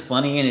just because it's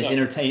funny and it's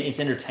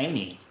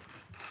entertaining.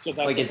 So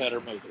that's a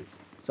better movie.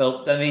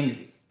 So I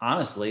mean,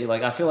 honestly.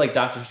 Like, I feel like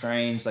Doctor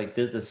Strange, like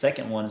the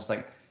second one, is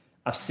like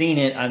I've seen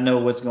it. I know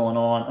what's going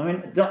on. I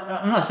mean,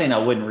 I'm not saying I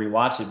wouldn't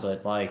rewatch it,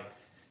 but like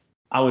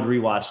I would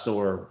rewatch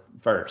Thor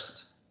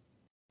first.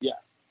 Yeah.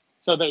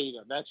 So there you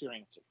go. That's your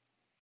answer.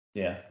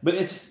 Yeah, but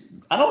it's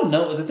I don't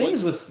know. The thing When,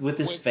 is with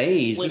this when,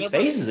 phase, whenever,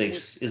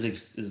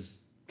 is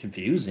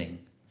confusing.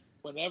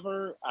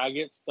 whenever I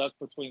get stuck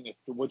between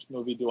which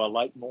movie do I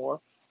like more,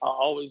 I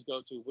always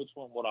go to which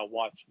one would I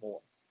watch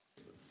more.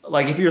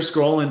 Like if you're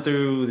scrolling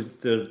through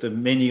the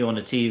menu on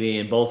the TV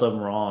and both of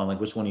them are on, like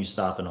which one are you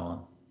stopping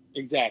on?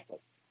 Exactly.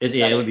 Yeah,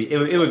 That it would be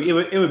answers your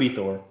question. it would be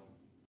Thor.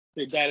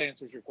 That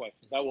answers your question.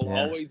 That will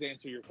Yeah, always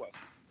answer your question.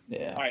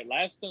 yeah. All right,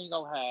 last thing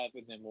I'll have,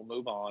 and then we'll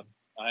move on.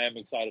 I am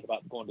excited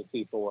about going to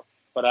see Thor,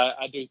 but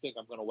I do think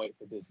I'm going to wait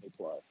for Disney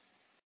Plus.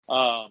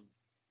 Um,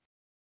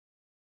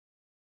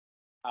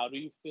 how do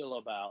you feel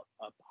about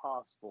a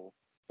possible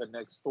the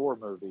next Thor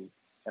movie?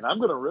 And I'm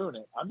going to ruin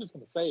it. I'm just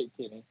going to say it,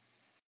 Kenny.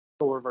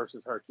 Thor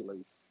versus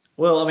Hercules.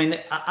 Well, I mean,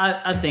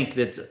 I think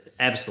that's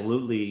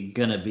absolutely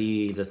gonna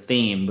be the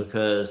theme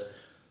because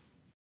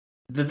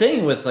the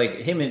thing with like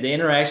him and the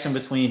interaction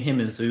between him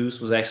and Zeus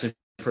was actually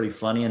pretty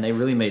funny, and they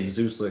really made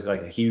Zeus look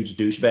like a huge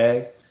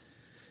douchebag.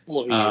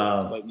 Well, he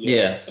is, but Yeah,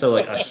 yes. so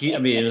like I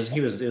mean,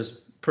 it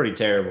was pretty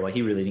terrible. Like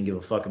he really didn't give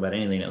a fuck about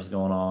anything that was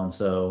going on.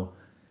 So,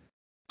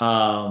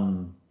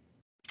 um,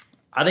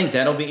 I think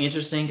that'll be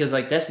interesting because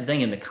like that's the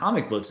thing in the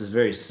comic books is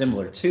very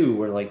similar too,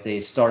 where like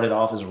they started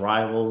off as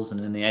rivals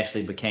and then they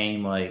actually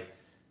became like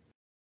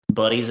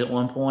buddies at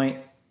one point,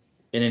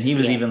 and then he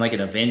was Yeah. even like an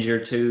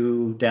Avenger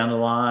too down the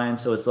line.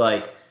 So it's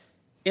like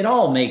it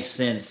all makes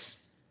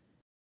sense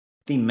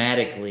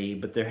thematically,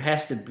 but there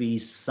has to be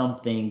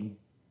something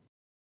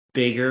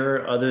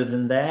bigger other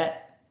than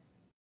that.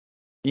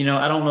 You know,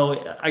 I don't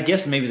know. I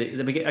guess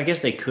maybe I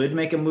guess they could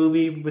make a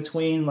movie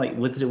between like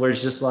with where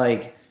it's just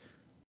like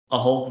a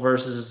Hulk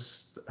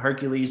versus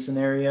Hercules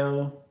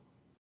scenario.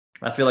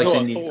 I feel like they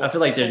No, need. I Thor.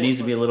 feel like there Thor needs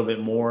to be a versus little bit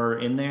Hercules. more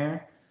in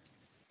there.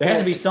 There has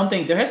to Thor be for sure.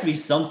 something. There has to be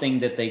something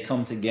that they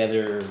come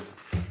together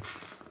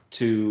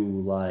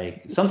to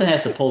like. Something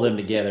has to pull them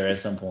together at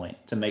some point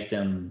to make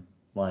them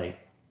like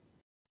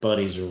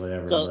buddies or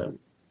whatever. So, But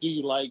do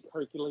you like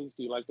Hercules?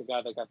 Do you like the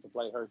guy that got to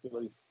play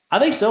Hercules? I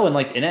think so. And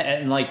like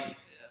and like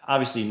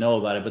obviously know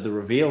about it, but the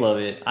reveal of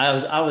it, I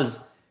was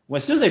when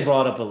as soon as they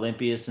brought up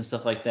Olympius and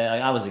stuff like that,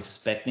 like, I was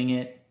expecting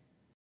it,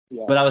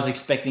 Yeah. but I was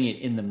expecting it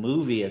in the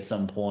movie at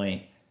some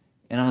point,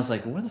 and I was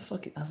like, where the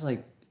fuck? I was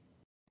like,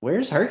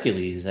 where's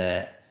Hercules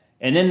at?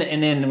 And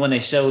then when they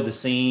showed the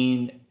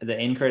scene, the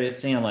end credit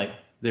scene, I'm like,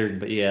 there,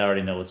 but yeah, I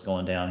already know what's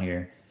going down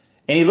here.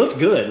 And he looked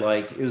good,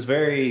 like it was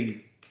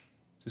very,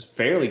 just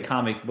fairly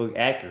comic book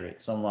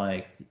accurate. So I'm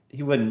like,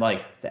 he wouldn't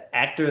like the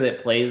actor that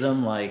plays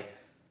him, like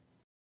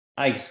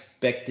I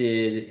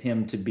expected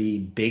him to be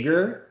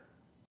bigger.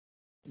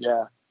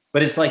 Yeah.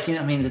 But it's like, you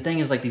know, I mean, the thing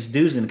is, like, these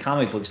dudes in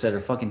comic books that are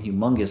fucking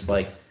humongous,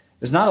 like,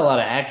 there's not a lot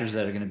of actors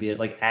that are going to be,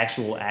 like,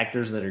 actual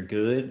actors that are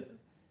good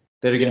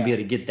that are going to Yeah.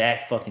 be able to get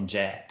that fucking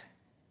jacked.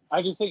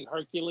 I just think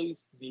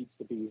Hercules needs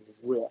to be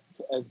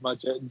ripped as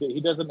much as he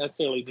doesn't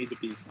necessarily need to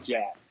be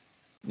jacked.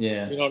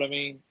 Yeah. You know what I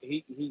mean?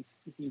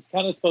 He's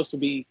kind of supposed to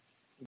be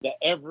the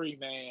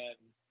everyman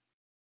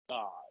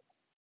god.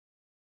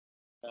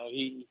 You know,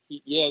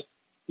 yes,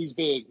 he's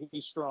big,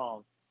 he's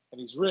strong, and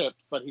he's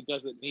ripped, but he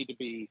doesn't need to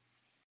be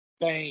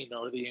Bane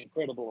or the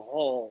Incredible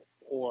Hulk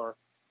or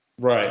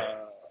Right.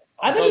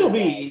 I all think it'll those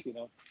guys. be You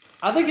know?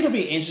 I think it'll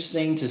be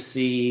interesting to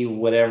see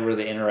whatever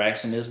the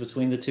interaction is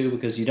between the two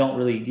because you don't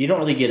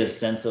really get a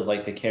sense of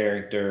like the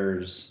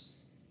character's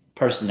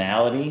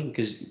personality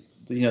because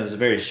you know there's a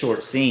very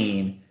short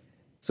scene.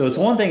 So it's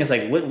Yeah. one thing, it's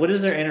like what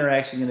is their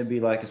interaction going to be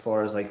like as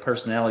far as like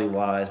personality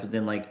wise, but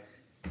then like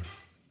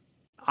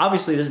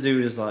obviously this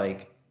dude is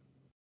like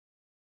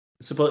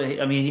supposed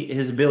I mean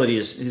his ability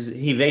is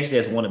he basically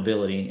has one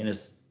ability and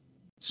it's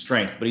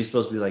strength, but he's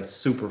supposed to be like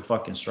super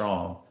fucking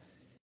strong.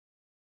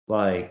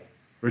 Like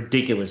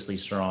ridiculously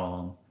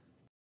strong.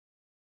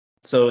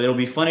 So it'll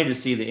be funny to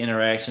see the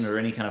interaction or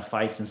any kind of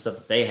fights and stuff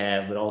that they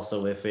have, but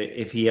also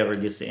if he ever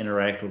gets to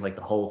interact with like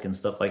the Hulk and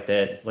stuff like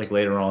that, like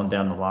later on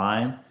down the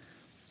line,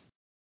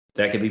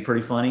 that could be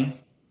pretty funny.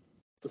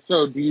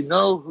 So, do you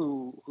know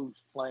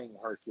who's playing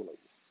Hercules?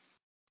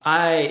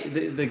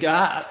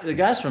 The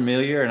guy's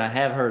familiar and I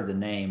have heard the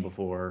name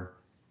before,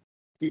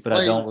 He but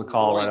I don't plays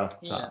recall right Roy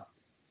off the Kent top.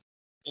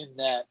 in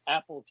that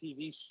Apple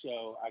TV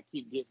show I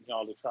keep getting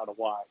y'all to try to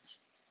watch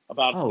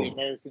about the Oh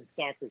American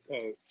soccer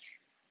coach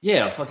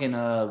yeah, fucking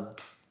the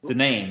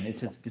name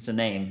it's a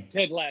name.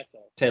 Ted Lasso.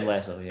 Ted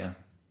Lasso, yeah.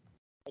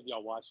 Have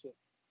y'all watched it?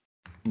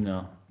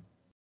 No.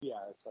 Yeah,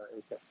 that's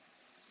right. Okay.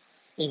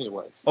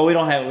 Anyways, Oh, we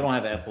don't have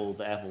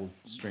the Apple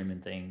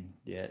streaming thing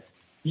yet.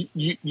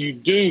 you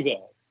do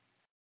that.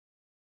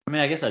 I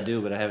mean, I guess I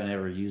do, but I haven't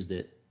ever used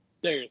it.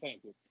 There,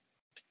 thank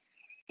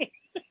you.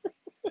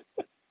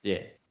 Yeah,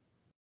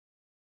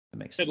 that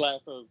makes Ted sense.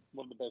 Lasso is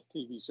one of the best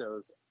TV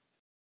shows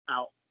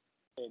out,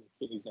 and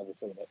he's never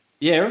seen it.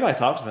 Yeah, everybody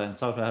talks about it.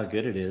 Talks about how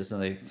good it is.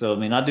 And so I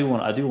mean, I do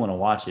want to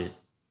watch it.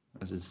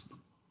 I just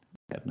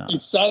Have not.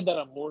 It's sad that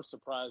I'm more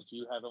surprised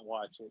you haven't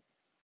watched it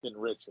than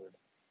Richard.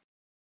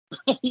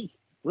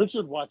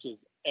 Richard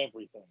watches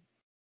everything.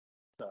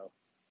 So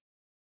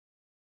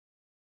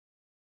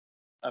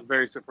I'm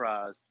very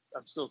surprised.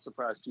 I'm still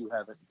surprised you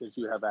haven't, because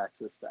you have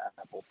access to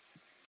Apple.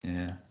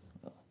 Yeah,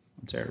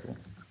 I'm terrible.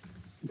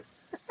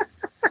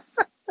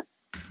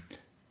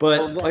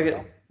 But like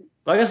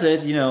I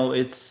said,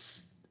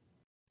 it's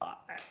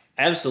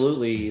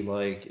absolutely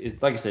like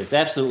I said, it's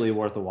absolutely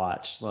worth a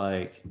watch.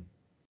 Like,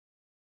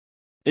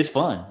 it's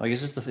fun. Like,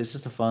 it's just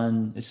a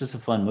fun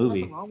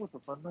movie. Nothing wrong with a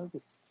fun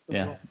movie.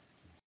 Yeah,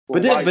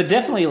 Well, but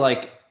definitely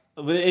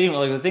but anyway,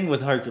 like the thing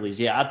with Hercules,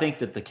 yeah, I think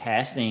that the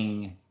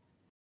casting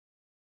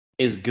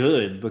is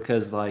good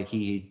because like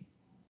he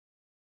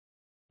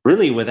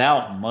really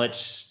without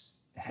much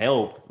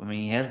help. I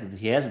mean, he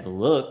has the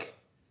look.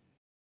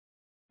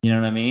 You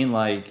know what I mean?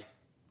 Like,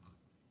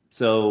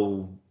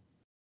 so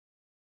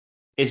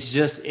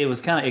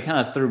it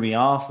kind of threw me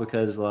off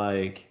because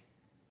like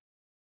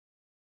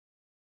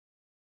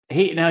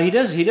he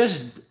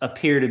does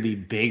appear to be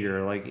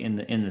bigger like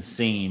in the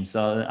scene.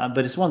 So,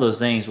 but it's one of those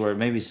things where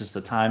maybe it's just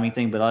a timing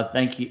thing. But I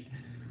think you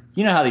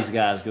know how these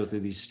guys go through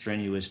these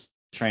strenuous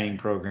training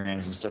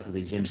programs and stuff for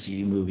these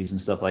MCU movies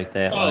and stuff like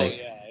that. Oh like,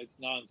 yeah, it's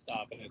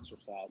nonstop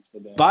exercise for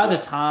them. by the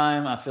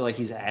time I feel like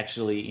he's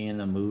actually in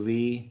a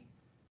movie,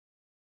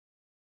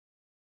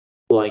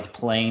 like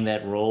playing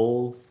that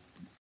role,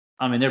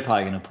 I mean, he's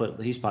probably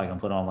gonna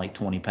put on like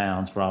 20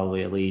 pounds,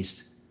 probably at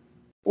least.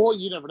 Well,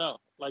 you never know.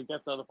 Like,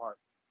 that's the other part.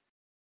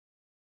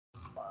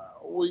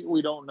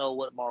 We don't know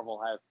what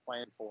Marvel has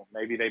planned for him.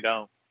 Maybe they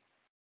don't.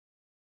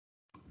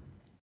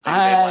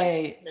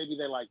 Maybe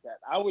they like that.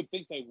 I would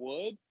think they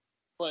would,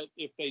 but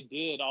if they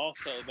did,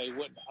 also they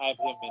wouldn't have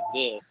him in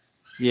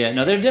this. Yeah,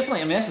 no, they're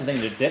definitely. I mean, that's the thing.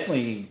 They're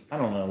definitely. I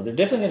don't know. They're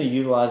definitely going to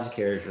utilize the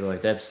character.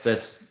 Like, that's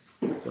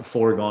a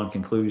foregone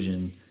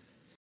conclusion.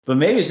 But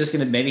maybe it's just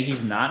gonna. Maybe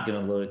he's not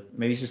gonna look.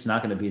 Maybe he's just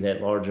not gonna be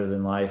that larger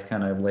than life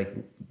kind of like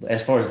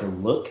as far as the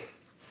look.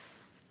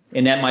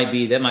 And that might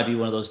be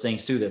one of those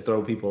things too that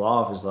throw people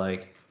off. Is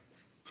like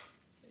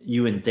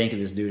you wouldn't think of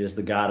this dude as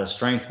the god of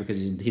strength because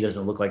he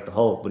doesn't look like the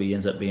Hulk, but he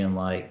ends up being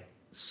like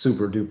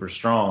super duper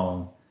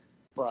strong.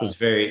 Right. So it's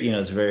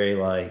very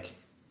like,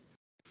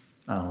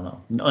 I don't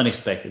know,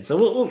 unexpected.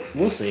 So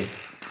we'll see.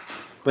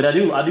 But I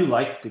do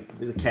like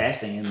the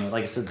casting and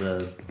like I said,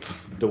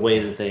 the way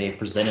that they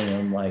presented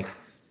him, like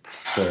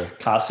the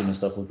costume and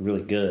stuff looked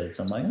really good.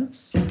 So I'm like,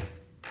 that's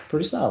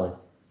pretty solid.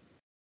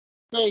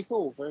 Very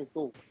cool, very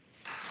cool.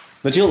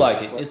 But you'll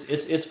like it.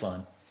 It's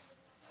fun.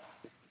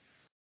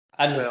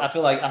 I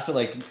feel like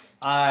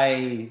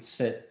I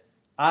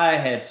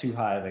had too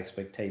high of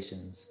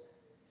expectations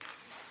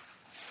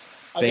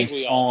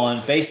based on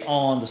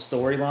the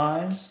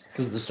storylines,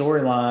 because the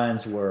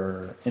storylines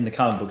were in the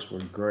comic books were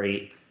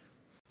great,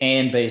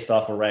 and based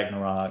off of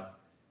Ragnarok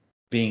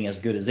being as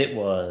good as it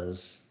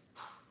was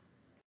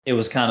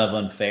kind of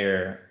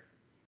unfair,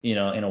 in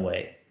a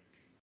way.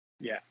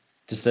 Yeah.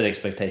 To set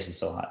expectations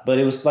so high, but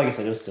it was, like I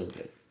said, it was still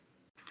good.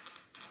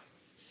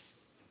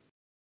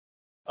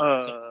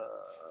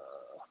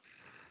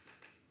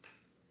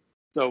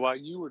 So while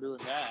you were doing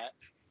that,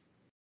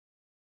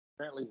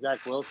 apparently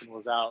Zach Wilson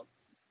was out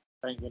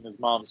banging his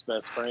mom's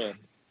best friend.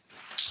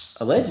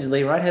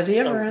 Allegedly, right? Has he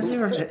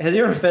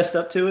ever fessed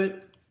up to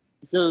it?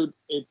 Dude,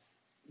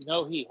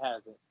 no, he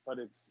hasn't, but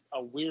it's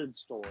a weird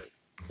story.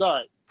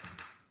 Sorry,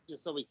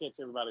 just so we catch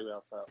everybody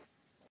else up.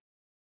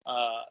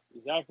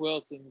 Zach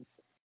Wilson's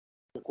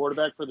the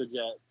quarterback for the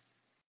Jets,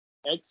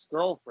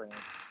 ex-girlfriend,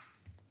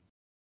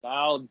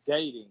 now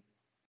dating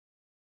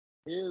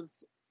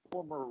his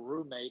former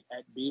roommate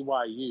at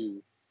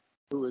BYU,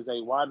 who is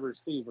a wide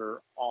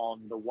receiver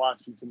on the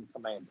Washington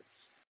Commanders.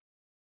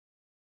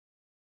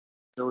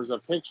 There was a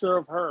picture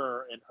of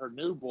her and her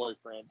new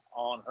boyfriend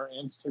on her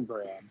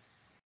Instagram,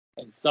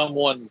 and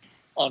someone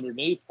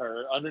underneath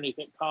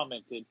it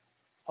commented,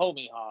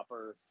 "Homie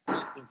hopper,"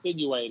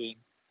 insinuating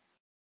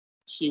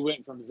she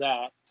went from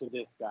Zach to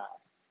this guy,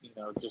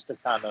 just to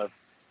kind of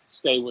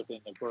stay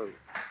within the group.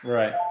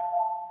 Right.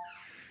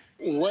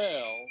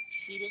 Well,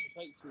 she didn't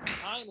take too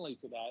kindly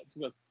to that.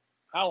 She goes,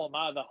 "How am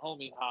I the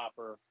homie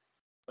hopper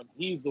when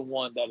he's the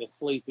one that is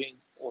sleeping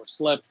or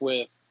slept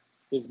with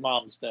his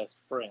mom's best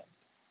friend?"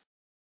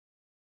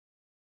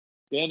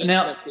 Then it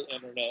set the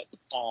internet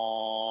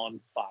on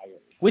fire.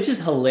 Which is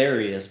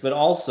hilarious, but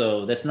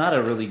also that's not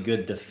a really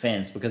good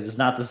defense because it's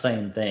not the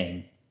same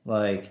thing.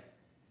 Like,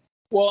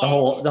 the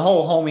whole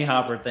homie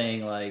hopper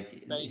thing,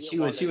 like she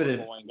would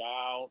have going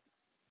out.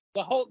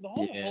 The whole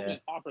homie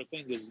hopper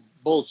thing is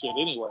bullshit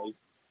anyways.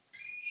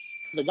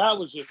 The guy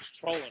was just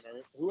trolling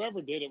her.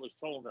 Whoever did it was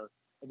trolling her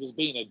and just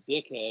being a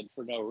dickhead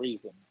for no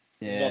reason.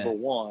 Yeah. Number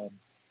one.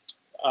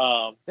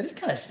 But it's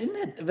kind of, isn't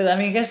it? But I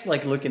mean, I guess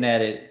like looking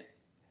at it,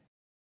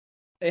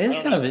 that is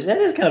kind of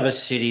a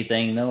shitty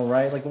thing though,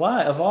 right? Like,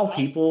 why of all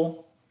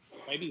people?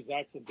 Maybe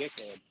Zach's a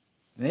dickhead.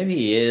 Maybe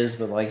he is,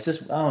 but like, it's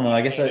just, I don't know.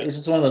 I guess it's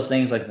just one of those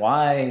things. Like,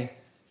 why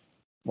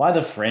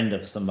the friend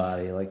of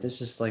somebody? Like, this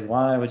just like,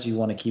 why would you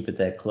want to keep it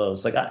that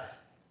close? Like,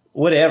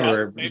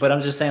 whatever. Maybe, But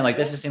I'm just saying, like,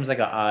 that well, just seems like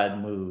an odd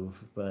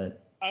move.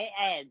 But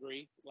I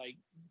agree. Like,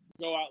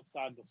 go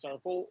outside the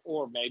circle,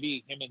 or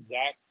maybe him and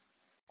Zach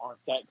aren't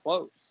that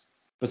close.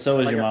 so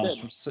is Like your I mom's.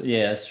 said, So,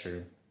 yeah, that's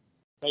true.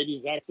 maybe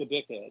Zach's a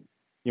dickhead.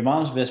 Your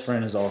mom's best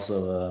friend is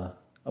also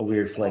a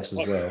weird Oh, flex as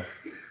fuck well.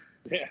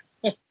 yeah.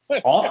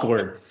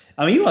 Awkward.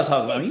 I mean, you want to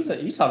talk about? I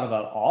mean, you talk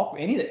about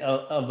awkward. Any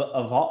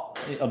of all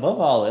above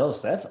all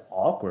else, that's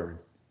awkward.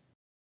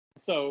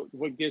 So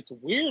what gets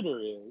weirder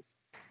is,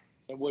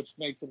 and which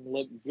makes him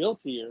look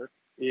guiltier,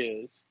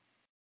 is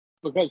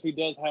because he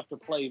does have to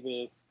play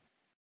this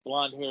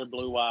blonde hair,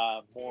 blue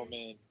eye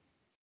Mormon.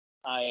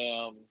 I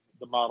am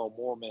the model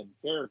Mormon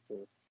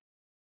character.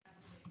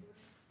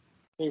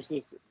 There's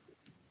this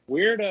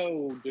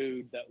weirdo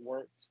dude that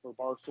works for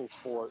Barstool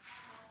Sports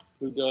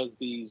who does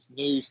these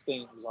news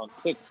things on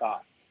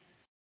TikTok.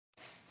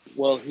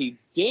 Well, he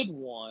did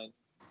one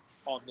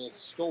on this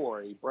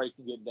story,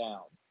 breaking it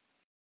down.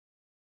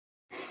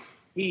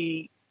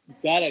 He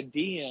got a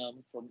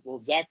DM from, well,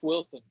 Zach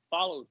Wilson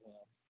followed him,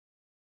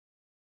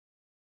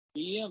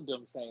 DM'd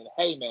him saying,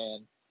 hey,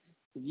 man,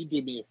 can you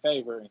do me a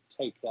favor and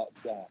take that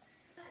down?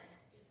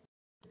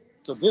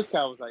 So this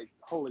guy was like,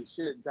 holy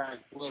shit, Zach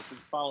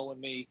Wilson's following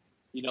me.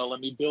 Let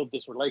me build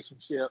this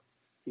relationship.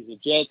 He's a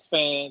Jets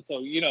fan.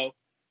 So,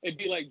 it'd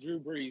be like Drew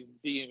Brees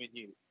DMing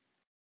you.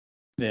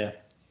 Yeah.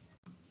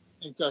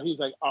 And so he's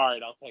like, all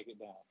right, I'll take it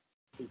down.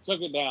 He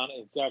took it down,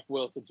 and Zach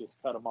Wilson just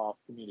cut him off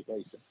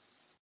communication.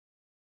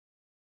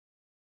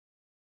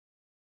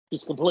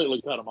 Just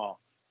completely cut him off.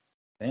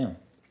 Damn.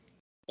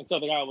 And so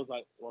the guy was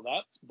like, well,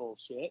 that's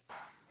bullshit.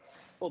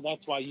 Well,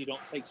 that's why you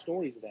don't take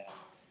stories down.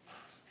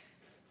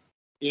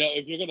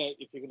 If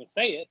you're gonna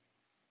say it,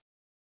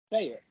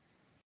 say it.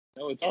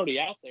 It's already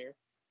out there.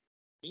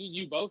 Me and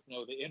you both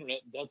know the internet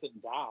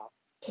doesn't die.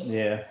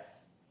 Yeah.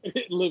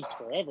 It lives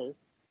forever.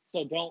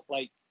 So don't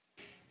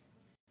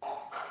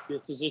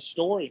this is a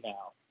story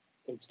now.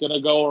 It's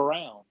gonna go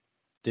around.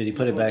 Did he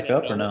put it back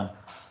up or no?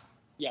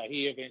 Yeah,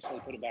 he eventually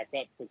put it back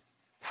up because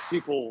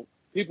people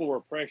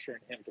were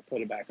pressuring him to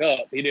put it back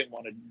up. He didn't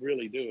want to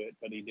really do it,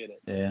 but he did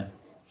it. Yeah.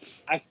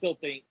 I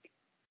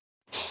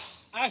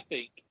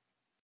think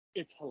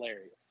it's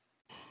hilarious.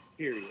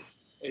 Period.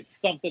 It's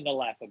something to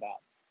laugh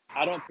about.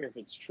 I don't care if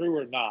it's true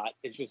or not.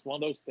 It's just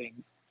one of those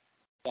things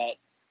that,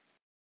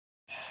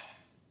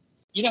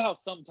 how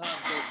sometimes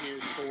you'll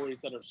hear stories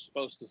that are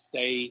supposed to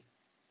stay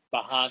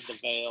behind the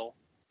veil.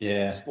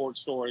 Yeah.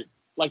 Sports stories,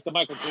 like the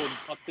Michael Jordan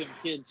 "fuck them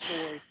kids"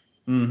 story.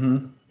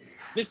 Mm-hmm.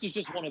 This is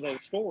just one of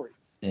those stories.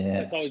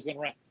 Yeah. That's always been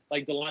around.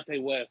 Like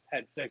Delonte West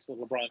had sex with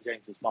LeBron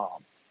James's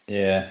mom.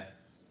 Yeah.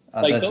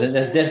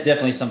 That's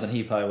definitely something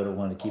he probably would have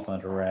wanted to keep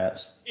under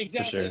wraps.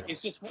 Exactly. For sure.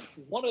 It's just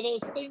one of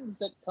those things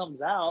that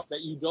comes out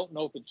that you don't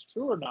know if it's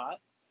true or not,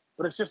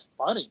 but it's just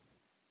funny.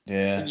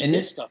 Yeah. And you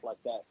do stuff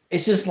like that.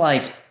 It's just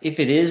like, if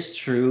it is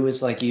true,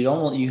 it's like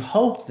you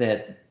hope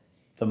that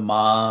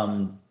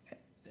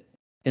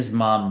his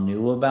mom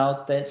knew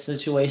about that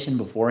situation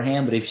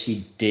beforehand, but if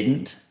she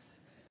didn't,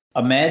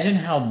 imagine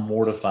how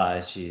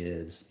mortified she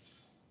is.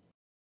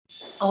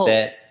 Oh.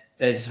 That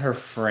it's her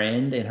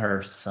friend and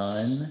her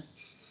son.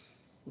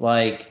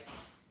 Like,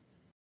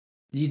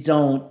 you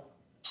don't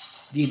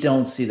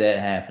see that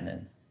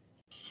happening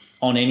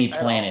on any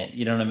planet.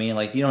 You know what I mean?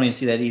 Like, you don't even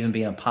see that even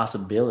being a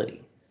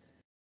possibility.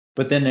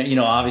 But then,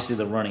 obviously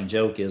the running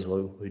joke is,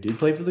 well, we did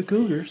play for the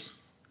Cougars.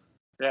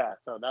 Yeah,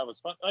 so that was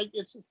fun. Like,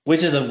 it's just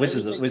which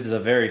is a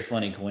very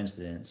funny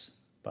coincidence,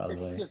 by the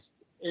way.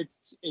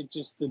 It's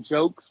just the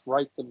jokes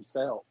write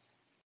themselves.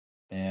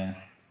 Yeah.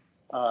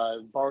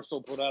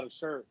 Barstool put out a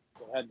shirt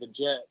that had the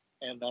jet,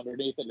 and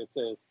underneath it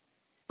says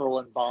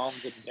 "throwing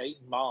bombs and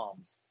dating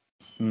moms."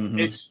 Mm-hmm.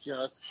 It's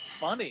just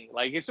funny.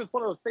 Like, it's just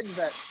one of those things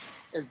that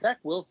if Zach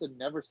Wilson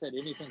never said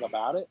anything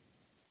about it,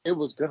 it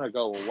was gonna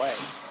go away.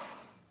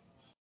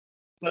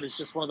 But it's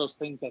just one of those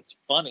things that's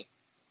funny.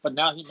 But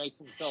now he makes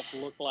himself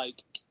look like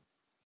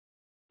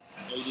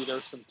maybe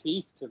there's some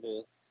teeth to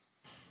this.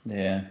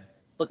 Yeah.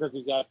 Because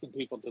he's asking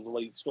people to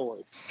delete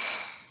stories.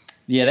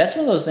 Yeah, that's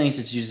one of those things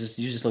that you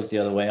just look the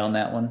other way on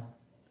that one.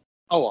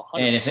 Oh,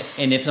 100%.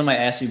 And if somebody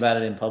asks you about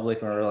it in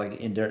public or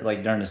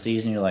during the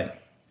season, you're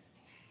like,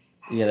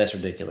 yeah, that's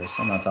ridiculous.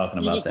 I'm not talking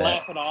about that. You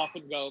just laugh it off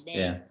and go, man,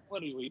 yeah.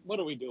 What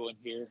are we doing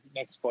here?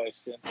 Next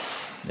question.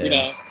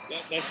 Yeah.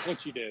 That's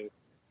what you do.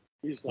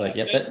 You just like,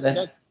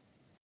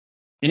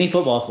 any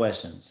football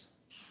questions?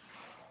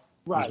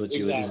 Right. Is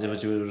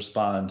what you would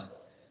respond.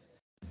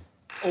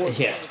 Or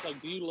it's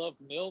like, do you love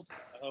MILF?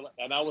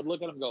 And I would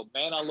look at him and go,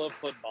 man, I love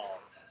football.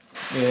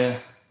 Yeah.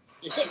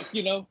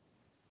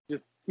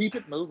 Just keep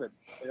it moving.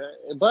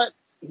 But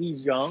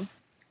he's young,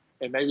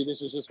 and maybe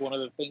this is just one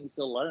of the things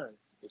he'll learn.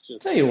 It's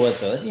just, tell you what,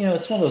 though,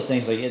 it's one of those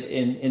things. Like,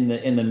 in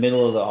the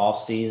middle of the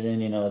off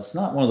season, it's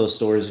not one of those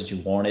stories that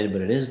you wanted,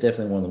 but it is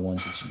definitely one of the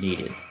ones that you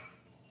needed.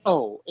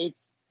 Oh,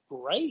 it's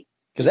great.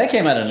 Because that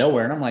came out of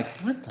nowhere, and I'm like,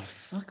 what the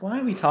fuck? Why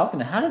are we talking?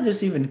 How did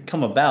this even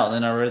come about? And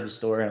then I read the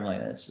story, and I'm like,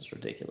 that's just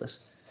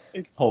ridiculous.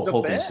 It's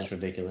whole thing's just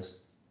ridiculous.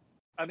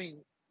 I mean,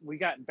 we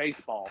got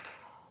baseball.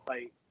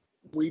 Like,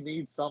 we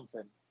need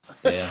something.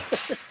 Yeah.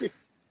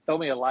 Throw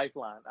me a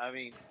lifeline. I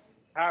mean,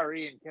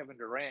 Kyrie and Kevin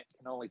Durant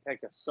can only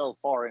take us so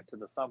far into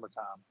the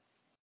summertime.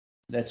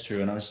 That's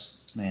true. And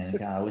man,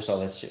 God, I wish all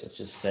that shit was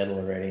just settled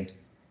already.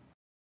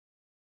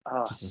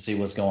 Uh, Just to see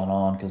what's going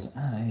on. Because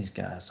these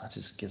guys, I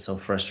just get so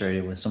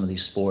frustrated with some of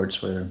these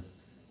sports where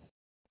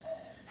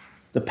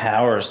the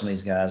power some of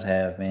these guys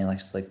have, man. Like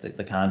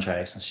the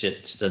contracts and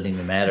shit just doesn't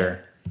even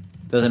matter.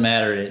 Doesn't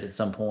matter at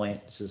some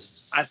point. It's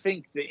just. I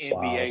think the NBA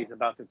wow. is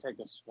about to take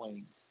a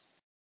swing.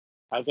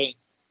 I think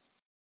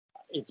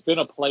it's been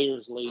a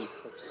players' league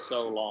for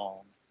so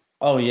long.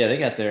 Oh yeah, they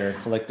got their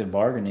collective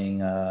bargaining,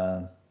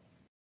 their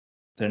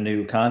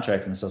new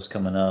contract and stuff's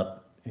coming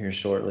up here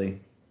shortly.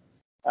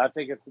 I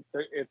think I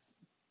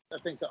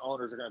think the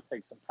owners are going to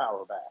take some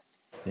power back.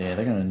 Yeah,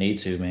 they're gonna need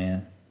to,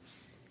 man.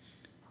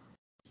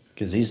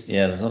 Because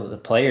the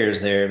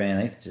players there, man,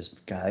 they can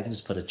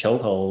just put a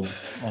chokehold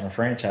on a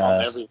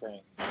franchise. On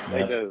everything.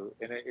 They do,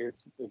 and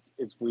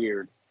it's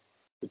weird.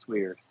 It's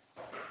weird.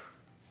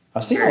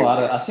 I've seen a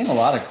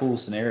lot of cool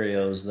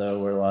scenarios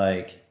though, where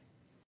like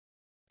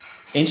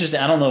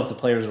interesting. I don't know if the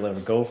players will ever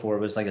go for it,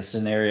 but it's like a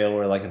scenario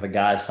where like if a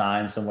guy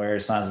signs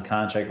a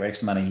contract for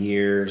X amount of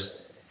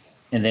years,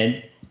 and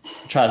then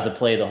tries to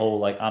play the whole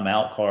like I'm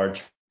out card,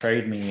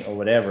 trade me or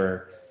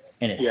whatever,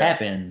 and it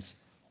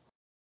happens,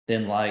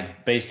 then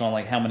like based on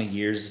like how many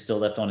years is still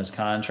left on his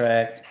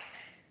contract,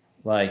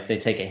 like they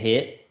take a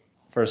hit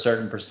for a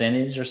certain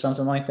percentage or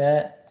something like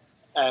that.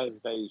 As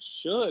they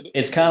should.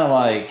 It's kind of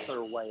like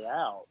their way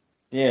out.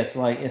 Yeah, it's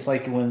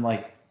like when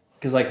like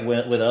because like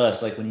with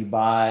us, like when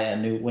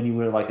you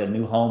were like a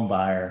new home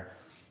buyer,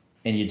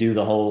 and you do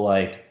the whole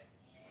like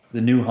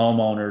the new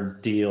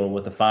homeowner deal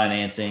with the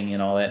financing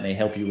and all that, and they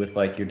help you with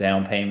like your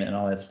down payment and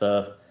all that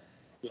stuff.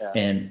 Yeah.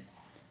 And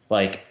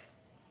like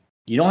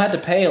you don't have to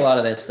pay a lot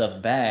of that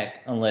stuff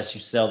back unless you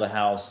sell the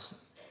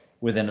house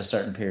within a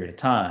certain period of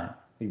time.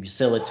 If you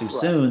sell it too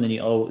soon, then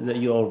you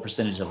owe a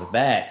percentage of it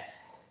back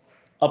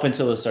up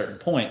until a certain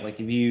point. Like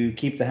if you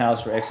keep the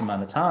house for X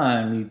amount of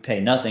time, you pay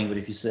nothing. But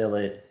if you sell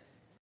it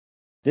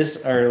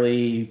this early,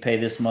 you pay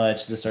this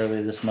much, this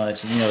early, this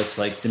much. And, it's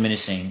like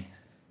diminishing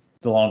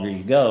the longer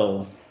you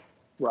go.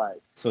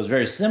 Right. So it's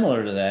very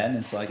similar to that. And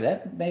it's like,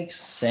 that makes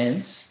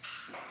sense.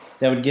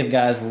 That would give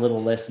guys a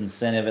little less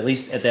incentive. At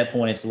least at that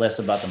point, it's less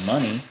about the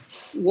money.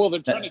 Well, they're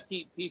trying to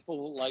keep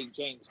people like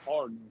James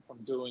Harden from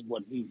doing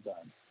what he's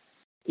done.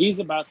 He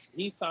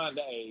signed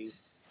a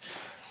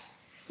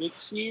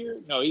 6-year,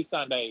 no, he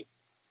signed a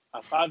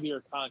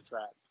 5-year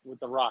contract with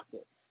the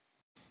Rockets.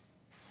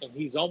 And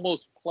he's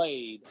almost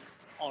played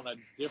on a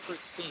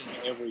different team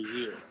every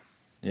year.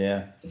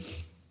 Yeah.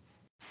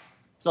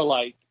 So,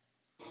 like,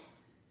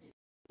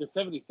 the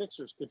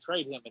 76ers could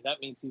trade him, and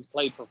that means he's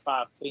played for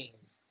 5 teams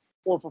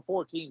or for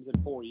 4 teams in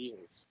 4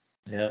 years.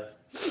 Yep.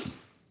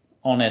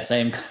 On that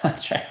same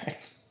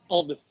contract.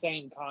 On the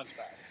same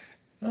contract.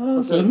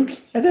 Oh, so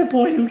at that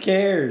point, who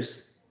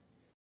cares?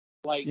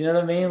 Like, you know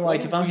what I mean?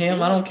 Like, if I'm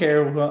him, I don't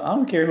care who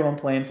I'm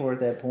playing for at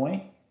that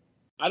point.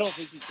 I don't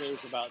think he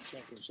cares about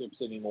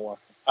championships anymore.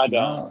 I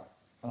don't. No,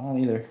 I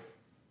don't either.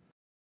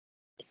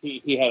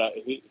 I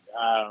don't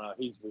know.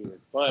 He's weird,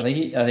 but I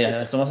think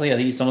it's almost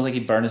like he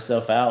burned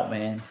himself out,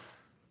 man.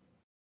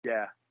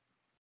 Yeah,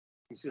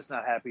 he's just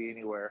not happy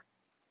anywhere.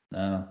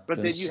 No,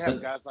 but then you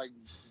have guys like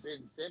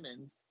Ben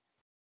Simmons,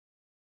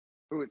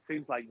 who it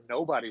seems like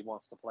nobody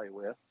wants to play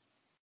with.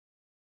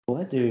 Well,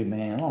 that dude,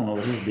 man, I don't know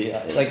what his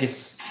deal. Like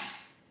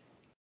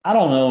I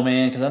don't know,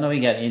 man, because I know he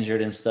got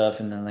injured and stuff,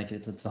 and then like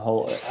it's a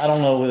whole. I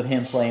don't know with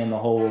him playing the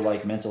whole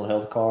like mental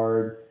health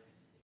card.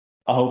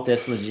 I hope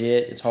that's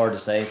legit. It's hard to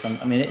say.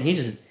 I mean,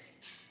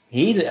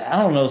 I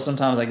don't know.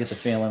 Sometimes I get the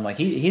feeling like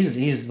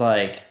he's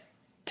like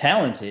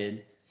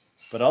talented,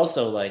 but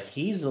also like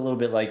he's a little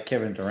bit like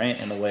Kevin Durant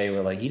in a way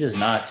where like he does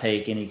not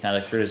take any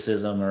kind of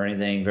criticism or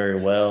anything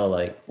very well.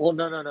 Like, well,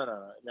 no.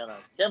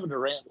 Kevin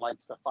Durant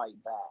likes to fight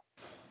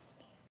back.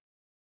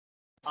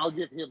 I'll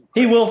give him credit.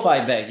 He will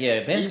fight back.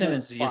 Yeah, Ben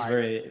Simmons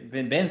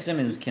Ben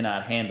Simmons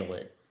cannot handle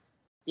it.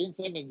 Ben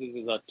Simmons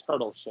is a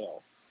turtle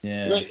shell.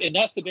 Yeah, and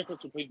that's the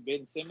difference between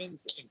Ben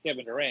Simmons and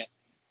Kevin Durant.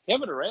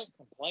 Kevin Durant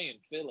can play in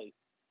Philly.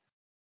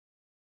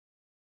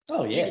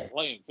 Oh yeah, he can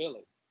play in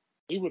Philly.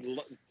 He would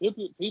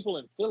people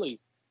in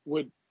Philly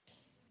would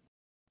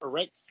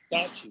erect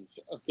statues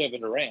of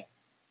Kevin Durant.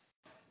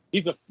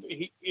 If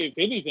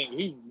anything,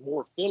 he's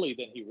more Philly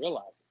than he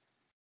realizes.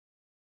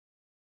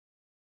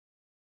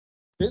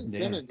 Ben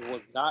Simmons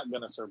was not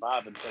going to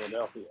survive in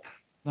Philadelphia.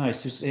 No,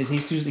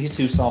 he's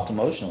too soft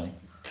emotionally.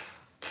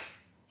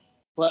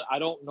 But I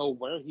don't know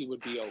where he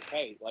would be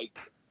okay. Like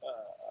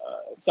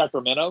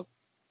Sacramento?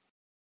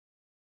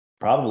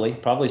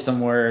 Probably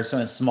somewhere,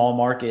 some small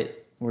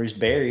market where he's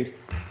buried.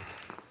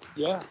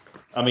 Yeah.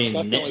 I mean,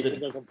 that's the only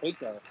thing I can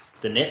think of.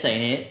 The Nets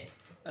ain't it.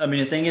 I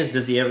mean, the thing is,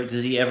 does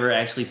he ever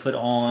actually put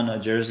on a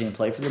jersey and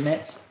play for the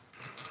Nets?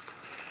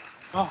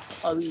 Oh,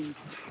 I mean,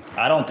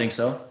 I don't think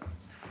so.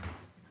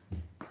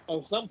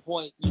 At some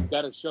point, you've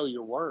got to show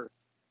your worth.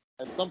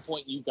 At some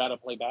point, you've got to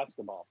play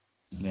basketball.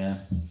 Yeah.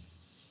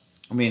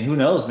 I mean, who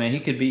knows, man? He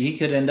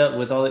could end up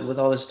with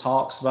all this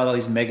talks about all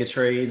these mega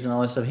trades and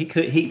all this stuff.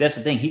 That's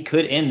the thing. He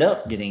could end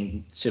up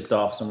getting shipped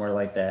off somewhere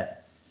like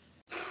that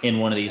in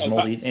one of these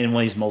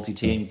multi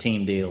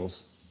team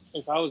deals.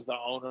 If I was the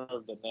owner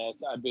of the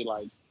Nets, I'd be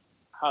like,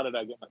 how did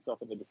I get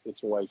myself into this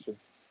situation?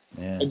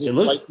 Yeah, And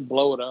just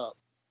blow it up.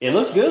 It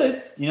looks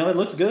good. It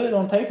looks good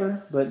on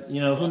paper, but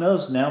who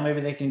knows? Now maybe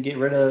they can get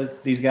rid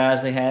of these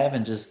guys they have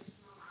and just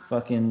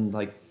fucking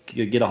like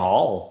get a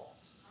haul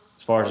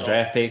as far as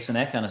draft picks and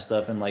that kind of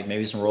stuff, and like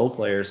maybe some role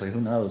players. Like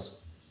who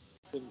knows?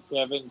 Send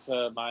Kevin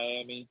to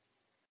Miami,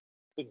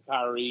 send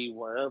Kyrie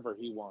wherever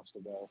he wants to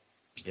go.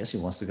 I guess he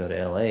wants to go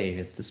to LA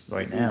at this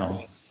right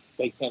now.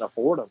 They can't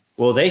afford him.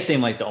 Well, they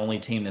seem like the only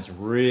team that's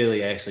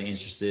really actually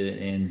interested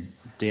in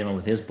dealing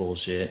with his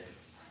bullshit.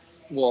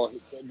 Well,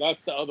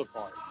 that's the other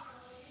part.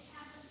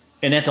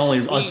 And it's only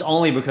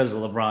because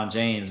of LeBron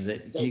James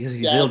because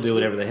he'll do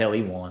whatever the hell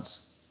he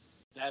wants.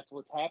 That's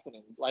what's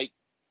happening. Like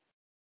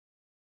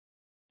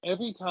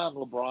every time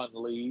LeBron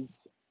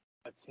leaves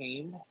a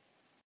team,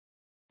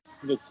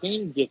 the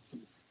team gets.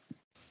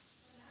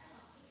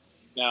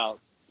 Now,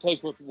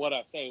 take with what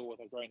I say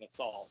with a grain of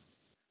salt.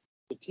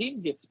 The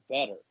team gets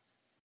better.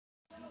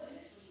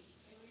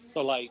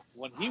 So, like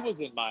when he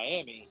was in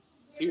Miami,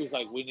 he was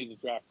like, "We need to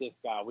draft this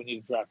guy. We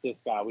need to draft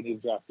this guy. We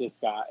need to draft this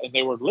guy," and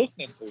they were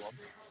listening to him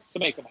to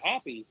make him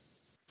happy,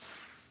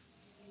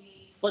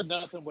 but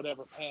nothing would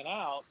ever pan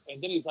out.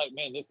 And then he's like,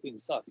 "Man, this team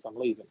sucks. I'm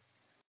leaving."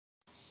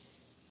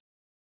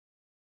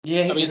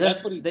 Yeah, I mean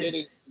that's what he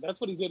did. That's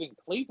what he did in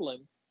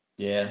Cleveland.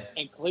 Yeah,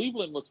 and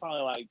Cleveland was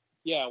finally like,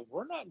 "Yeah,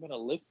 we're not going to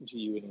listen to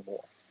you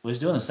anymore." Well, he's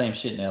doing the same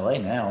shit in LA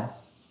now.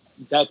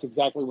 That's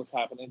exactly what's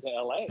happening to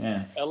LA.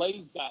 Yeah.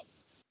 LA's got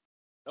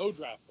no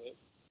draft pick.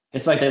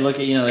 It's like they look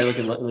at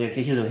like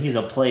he's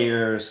a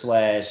player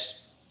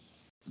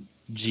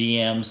 /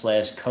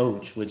 GM /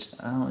 coach, which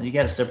you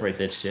got to separate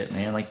that shit,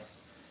 man. Like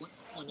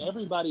when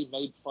everybody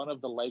made fun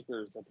of the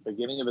Lakers at the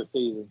beginning of the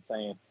season,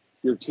 saying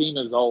your team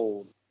is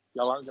old,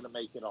 y'all aren't going to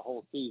make it a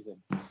whole season,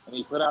 and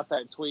he put out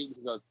that tweet.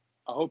 He goes,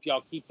 "I hope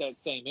y'all keep that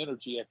same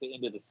energy at the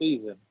end of the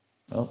season."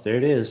 Oh, there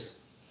it is.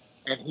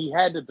 And he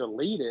had to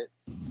delete it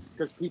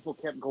because people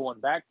kept going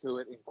back to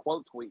it and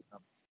quote tweeting him.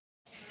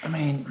 I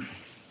mean,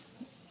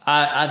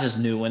 I just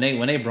knew when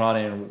they brought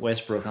in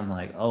Westbrook, I'm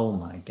like, oh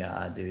my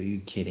god, dude, are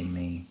you kidding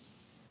me?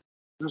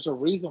 There's a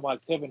reason why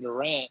Kevin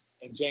Durant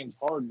and James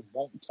Harden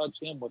won't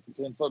touch him with the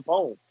 10-foot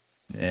pole.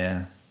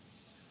 Yeah.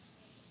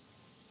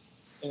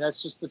 And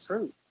that's just the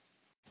truth.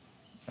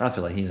 I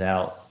feel like he's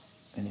out.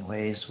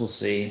 Anyways, we'll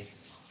see.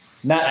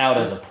 Not out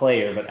as a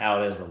player, but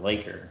out as a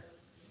Laker.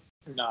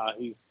 Nah,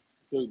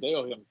 they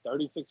owe him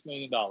 $36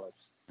 million.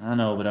 I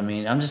know, but I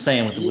mean, I'm just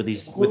saying with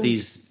these.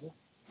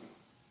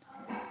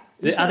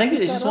 I think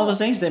it's just one of those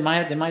things. They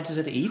might just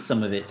have to eat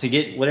some of it to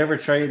get whatever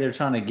trade they're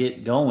trying to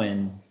get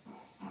going.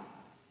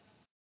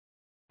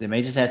 They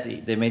may just have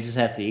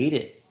to eat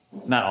it.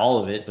 Not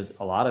all of it, but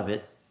a lot of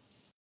it.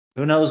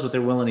 Who knows what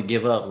they're willing to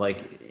give up?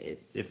 Like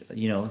if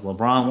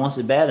LeBron wants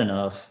it bad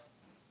enough,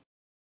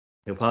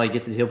 he'll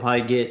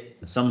probably get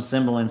some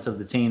semblance of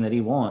the team that he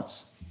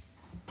wants.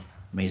 I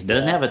mean, he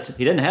doesn't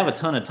have a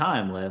ton of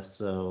time left,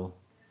 so.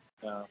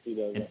 No, he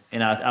doesn't.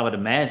 And I would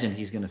imagine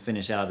he's going to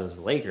finish out as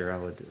a Laker. I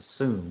would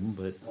assume,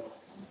 but.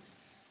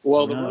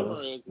 Well, the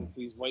rumor is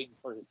he's waiting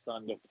for his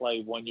son to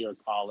play 1 year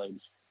of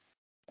college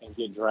and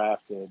get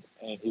drafted,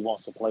 and he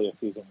wants to play a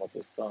season with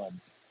his son.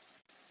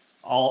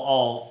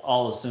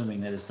 All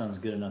assuming that his son's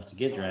good enough to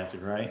get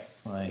drafted, right?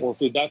 Like, well,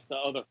 see, that's the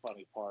other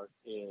funny part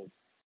is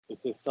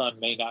his son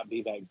may not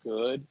be that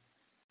good,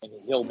 and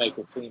he'll make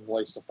a team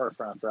waste a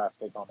first-round draft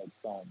pick on his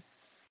son.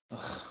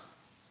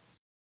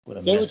 What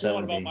a Say mess what you that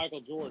want would about be.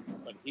 Michael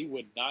Jordan, but he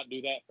would not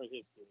do that for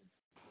his kids.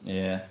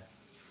 Yeah.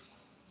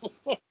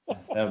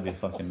 That would be a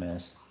fucking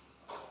mess.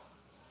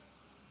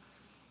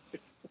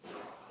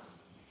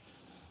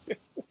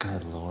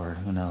 Good Lord,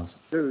 who knows?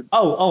 Dude.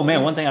 Oh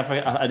man, one thing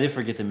I did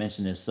forget to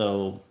mention this.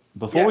 So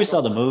before we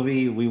saw the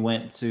movie, we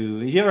went to.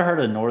 Have you ever heard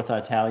of North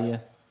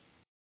Italia?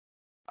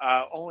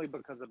 Only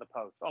because of the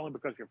post. Only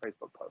because of your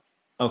Facebook post.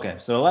 Okay,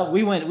 so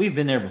we've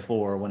been there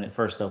before when it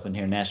first opened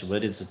here in Nashville,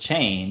 but it's a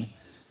chain.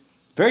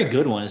 Very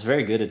good one. It's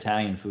very good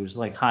Italian food. It's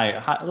like high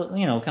kind of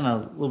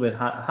a little bit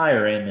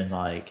higher end than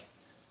like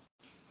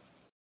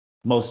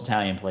most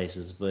Italian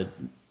places, but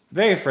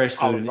very fresh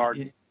food. Olive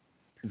Garden.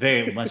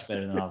 Very much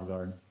better than Olive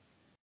Garden.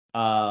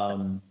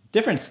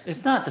 Different.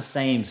 It's not the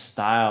same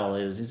style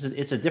as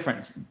it's a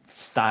different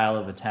style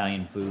of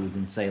Italian food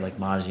than say like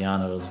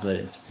Maggiano's,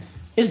 but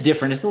it's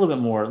different. It's a little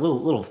bit more, a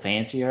little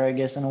fancier, I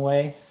guess, in a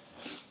way.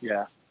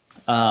 Yeah.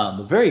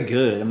 But very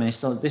good. I mean,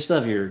 they still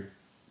have your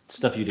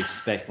stuff you'd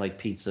expect, like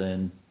pizza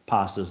and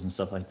pastas and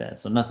stuff like that.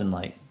 So nothing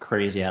like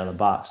crazy out of the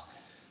box.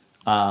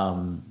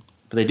 But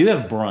they do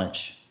have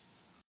brunch.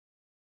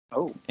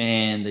 Oh.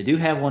 And they do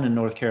have one in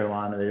North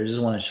Carolina. There's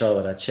just one in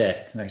Charlotte. I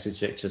actually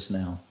checked just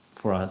now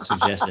before I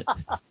suggest it.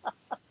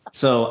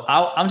 So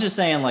I'm just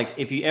saying, like,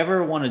 if you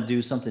ever want to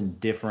do something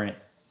different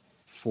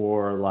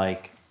for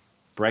like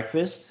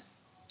breakfast,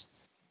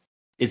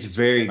 it's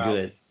very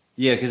good.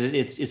 Yeah, because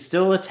it's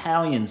still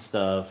Italian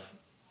stuff,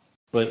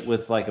 but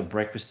with like a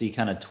breakfasty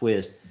kind of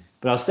twist.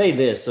 But I'll say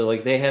this: so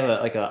like they have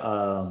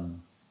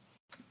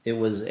it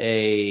was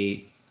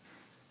a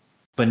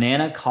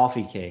banana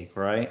coffee cake,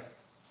 right?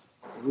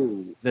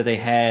 Ooh. That they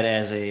had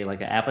as a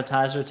like an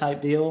appetizer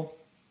type deal.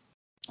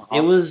 It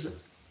Uh-huh. was,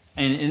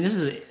 and this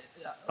is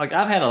like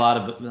I've had a lot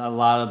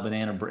of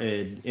banana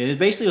bread. It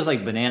basically was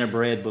like banana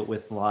bread, but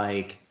with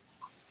like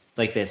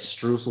that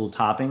streusel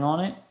topping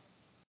on it,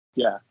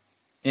 Yeah.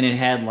 and it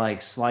had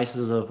like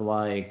slices of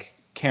like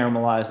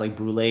caramelized like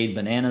brulee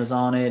bananas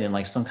on it, and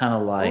like some kind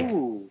of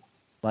Ooh.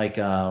 like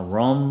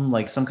rum,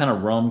 like some kind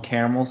of rum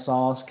caramel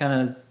sauce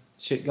kind of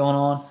shit going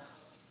on.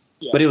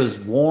 Yeah. But it was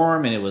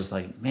warm and it was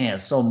like, man,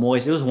 so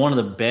moist. It was one of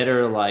the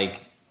better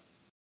like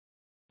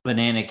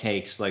banana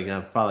cakes like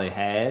I've probably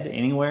had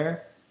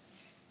anywhere,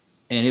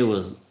 and it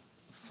was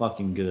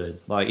fucking good.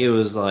 Like it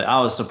was like I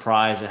was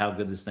surprised at how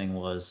good this thing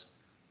was.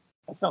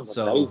 That sounds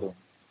So amazing.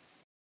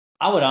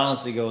 I would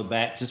honestly go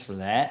back just for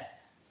that.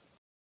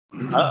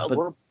 Uh, But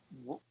we're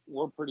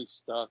we're pretty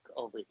stuck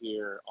over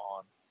here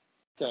on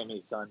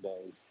Sammy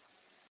Sundays.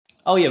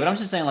 oh yeah, but I'm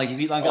just saying like if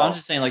you like I'm Oh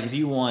just saying like if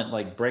you want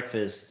like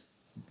breakfast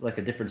like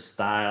a different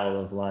style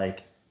of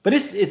like but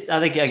it's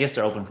I guess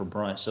they're open for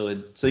brunch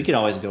so you can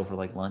always go for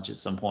like lunch at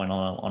some point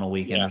on a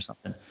weekend yeah. or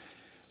something.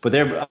 But they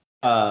have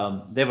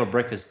a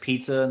breakfast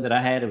pizza that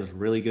I had. It was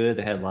really good.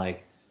 They had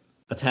like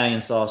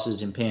Italian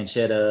sausage and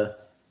pancetta.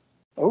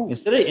 Oh,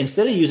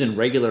 Instead of using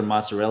regular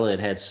mozzarella, it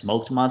had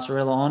smoked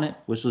mozzarella on it,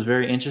 which was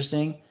very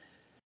interesting.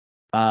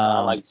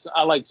 Um,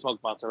 I like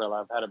smoked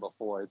mozzarella. I've had it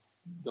before. It's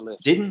didn't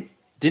delicious.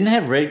 didn't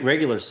have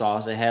regular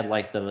sauce. It had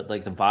like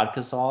the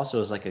vodka sauce. So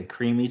it was like a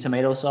creamy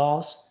tomato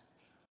sauce.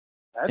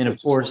 That's And of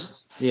interesting.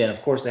 course, yeah, and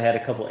of course they had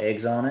a couple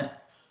eggs on it.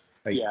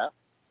 Like, Yeah.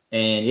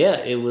 and yeah,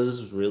 it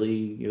was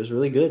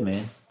really good,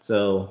 man.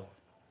 So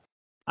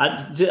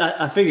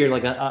I figured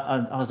like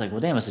I was like, well,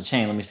 damn, it's a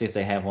chain. Let me see if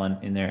they have one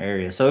in their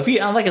area. So if you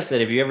like I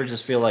said, if you ever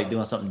just feel like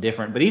doing something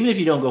different, but even if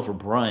you don't go for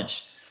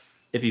brunch,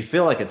 if you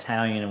feel like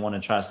Italian and want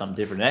to try something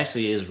different, it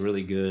actually is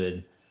really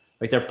good.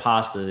 Like their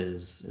pasta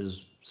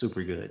is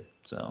super good.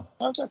 So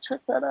I'll go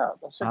check that out.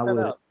 I'll check I that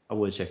would out. I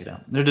would check it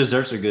out. Their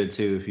desserts are good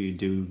too if you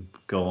do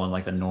go on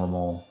like a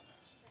normal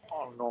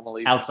On normal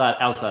evening. outside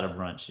of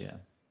brunch. Yeah.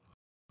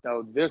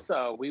 No, this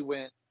we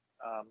went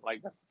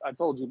like I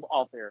told you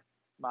off air.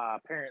 My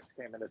parents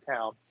came into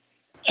town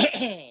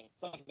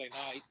Sunday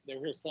night. They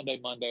were here Sunday,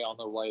 Monday on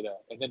their way to,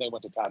 and then they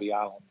went to Toddy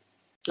Island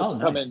just Oh, to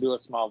come in and nice. do a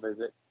small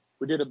visit.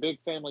 We did a big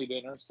family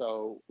dinner,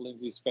 so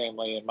Lindsay's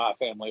family and my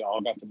family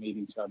all got to meet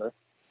each other.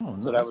 Oh,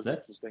 So no, that that's was that.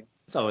 interesting.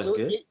 That's always It,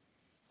 good. it,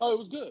 oh, it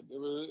was good. It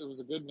was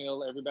a good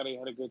meal. Everybody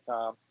had a good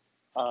time,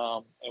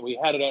 and we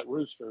had it at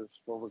Roosters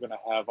where we're going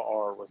to have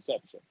our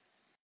reception.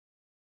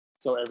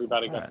 So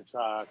everybody All got right. to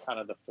try kind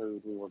of the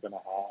food we were going to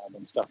have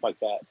and stuff like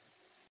that,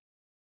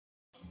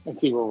 and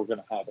see where we're going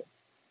to have it.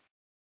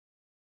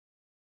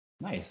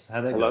 Nice.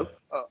 How'd that go?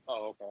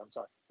 Hello? Okay. I'm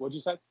sorry. What'd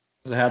you say?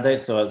 So how'd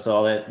that? So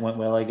all that went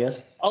well, I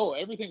guess. Oh,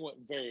 everything went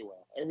very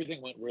well.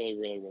 Everything went really,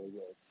 really, really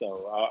good.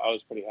 So I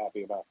was pretty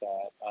happy about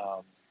that.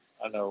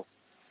 I know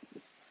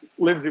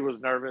Lindsay was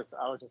nervous.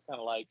 I was just kind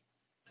of like,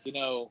 you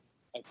know,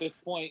 at this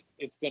point,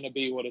 it's going to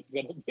be what it's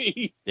going to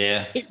be.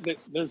 Yeah.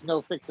 There's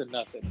no fixing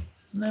nothing.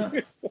 No.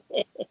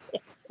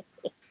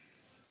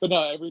 But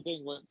no,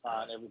 everything went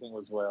fine. Everything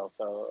was well.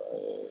 So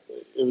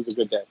it was a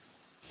good day.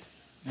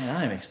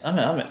 Man,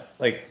 I'm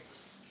like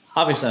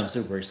obviously I'm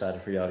super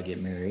excited for y'all to get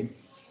married.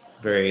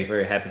 Very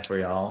very happy for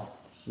y'all.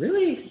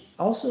 Really,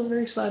 also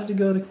very excited to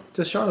go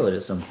to Charlotte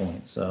at some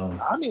point. So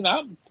I mean,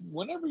 I'm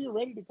whenever you're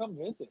ready to come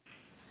visit.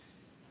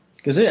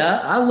 because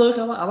I look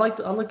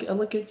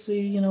at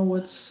see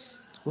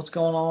what's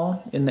going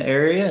on in the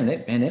area,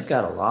 and they've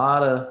got a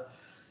lot of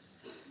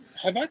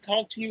Have I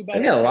talked to you they about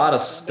our got a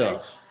lot sandwich of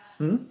Sundays stuff.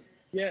 Hmm?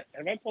 yet?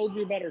 Have I told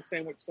you about our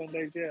sandwich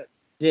Sundays yet?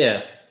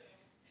 Yeah,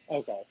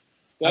 Okay.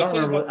 Did I tell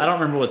you about I the don't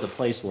remember what the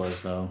place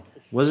was though.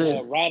 it's, Was it?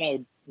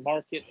 Rhino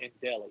Market and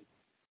Deli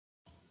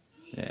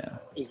Yeah.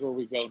 is where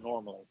we go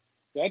normally.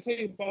 Did I tell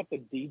you about the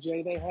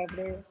DJ they have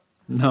there?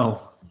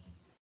 No.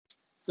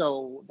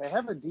 So they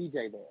have a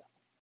DJ there,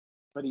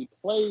 but he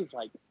plays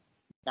like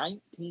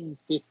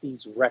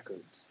 1950s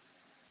records,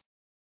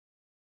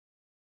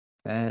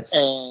 That's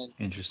and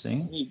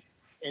interesting. he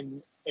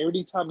and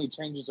every time he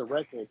changes a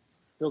record,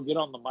 he'll get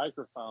on the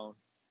microphone,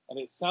 and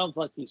it sounds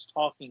like he's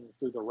talking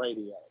through the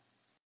radio.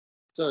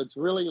 So it's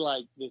really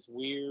like this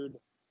weird,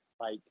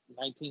 like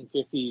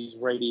 1950s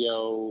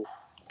radio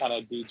kind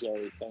of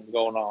DJ thing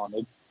going on.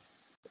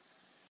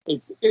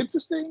 It's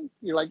interesting.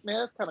 You're like, man,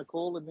 that's kind of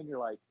cool, and then you're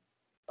like,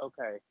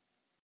 okay,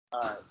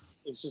 all right,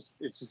 it's just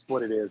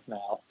what it is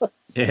now.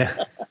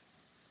 Yeah.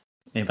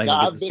 Anybody Now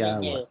gonna get this guy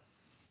or what?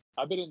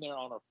 I've been in there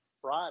on a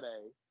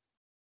Friday.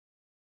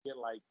 Get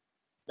like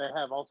they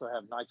have also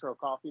have nitro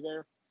coffee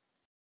there,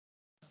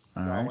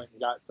 All so I right. went and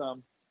got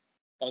some,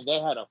 and they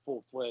had a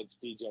full fledged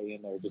DJ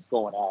in there just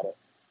going at it.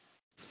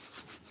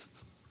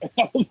 And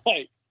I was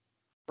like,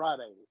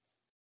 Fridays,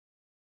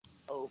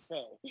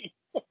 okay.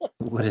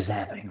 What is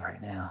happening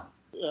right now?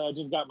 I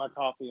just got my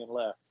coffee and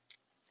left.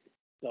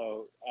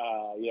 So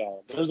yeah,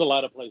 there's a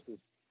lot of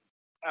places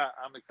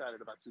I'm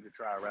excited about you to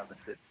try around the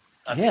city.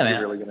 I think man.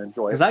 you're really gonna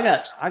enjoy Because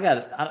it. I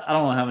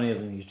don't know how many of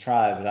them you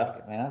tried, but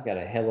I've got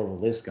a hell of a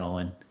list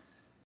going.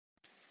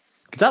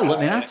 Because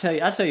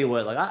I tell you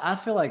what, like I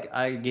feel like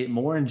I get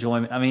more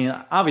enjoyment. I mean,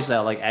 obviously I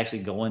like actually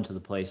going to the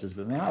places,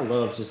 but man, I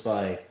love just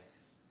like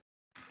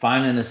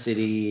finding a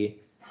city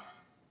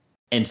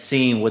and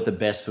seeing what the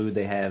best food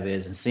they have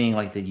is, and seeing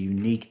like the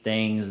unique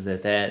things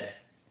that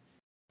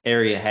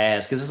area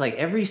has. Because it's like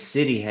every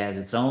city has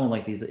its own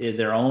like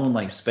their own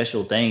like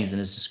special things,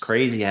 and it's just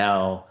crazy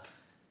how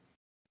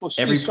Well,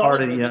 see, every part Charlotte of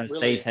the doesn't United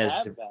really States has.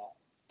 have that.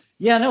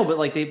 Yeah, no, but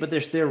like but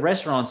there's their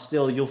restaurants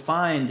still. You'll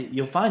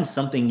find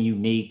something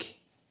unique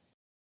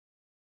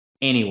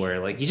anywhere.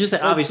 Like you just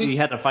Well, obviously see, you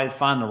had to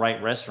find the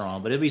right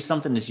restaurant, but it'd be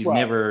something that you've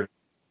right.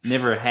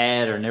 never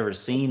had or never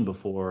seen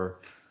before.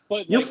 But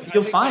like, I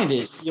You'll think find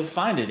it. You'll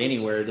find it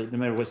anywhere, no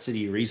matter what city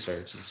you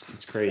research.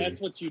 It's crazy. that's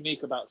what's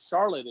unique about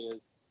Charlotte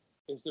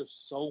is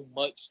there's so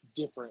much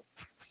different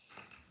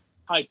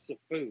types of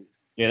food.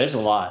 Yeah, there's a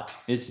lot.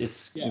 It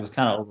Yeah, was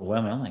kind of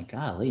overwhelming. I'm like,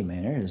 golly,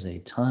 man, there is a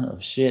ton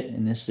of shit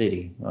in this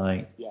city.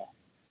 Like, yeah.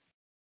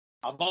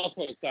 I'm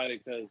also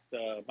excited because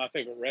my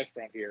favorite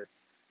restaurant here,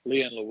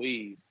 Leah and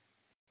Louise,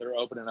 they're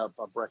opening up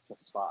a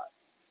breakfast spot.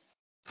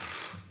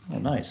 oh,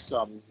 nice. So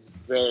I'm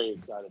very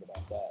excited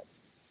about that.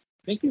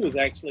 I think he was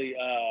actually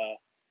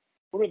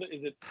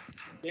is it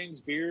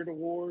James Beard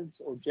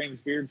Awards or James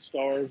Beard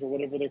Stars or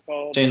whatever they're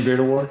called? James Beard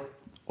Award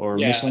or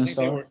Yeah, I Michelin think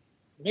they star. were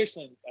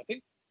Michelin. I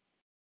think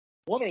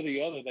one or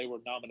the other they were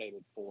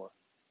nominated for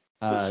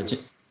this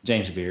year.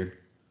 James Beard.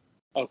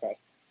 Okay,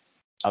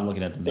 I'm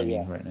looking at the so menu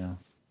yeah, right now.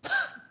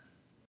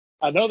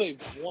 I know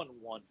they've won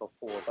one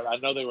before, but I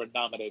know they were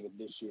nominated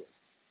this year.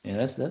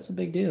 Yeah, that's a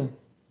big deal.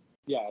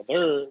 Yeah,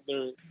 they're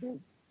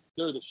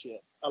the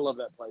shit. I love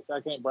that place. I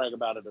can't brag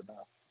about it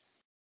enough.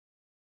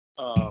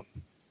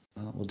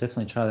 We'll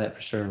definitely try that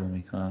for sure when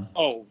we come.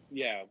 Oh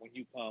yeah, when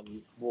you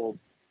come, we'll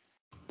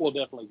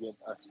definitely get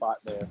a spot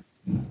there.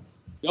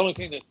 The only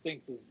thing that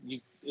stinks is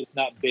it's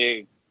not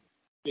big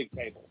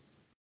table.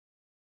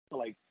 So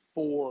like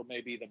 4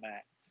 maybe the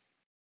max.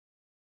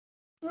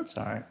 That's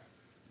all right.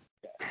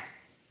 Yeah.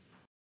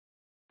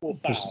 Well,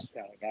 5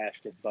 counting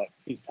Ashton, but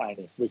he's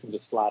tiny. We can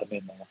just slide him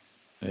in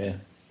Yeah.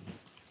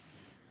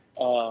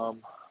 there.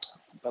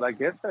 But I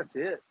guess that's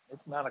it.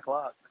 It's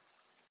 9:00.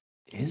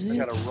 Is I it?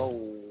 gotta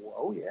roll.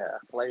 Oh yeah,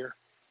 player.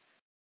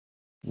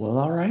 Well,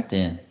 all right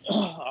then.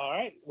 All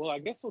right. Well, I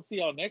guess we'll see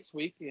y'all next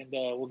week, and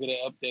we'll get an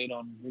update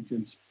on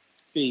Richard's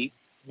feet.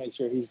 Make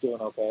sure he's doing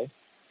okay.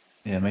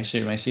 Yeah, make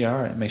sure he's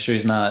all right. Make sure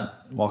he's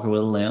not walking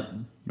with a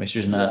limp. Make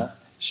sure he's not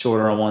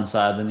shorter on one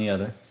side than the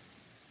other.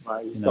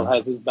 Right. He still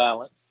has his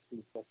balance.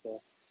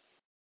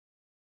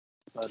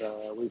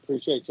 But we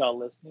appreciate y'all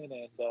listening,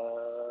 and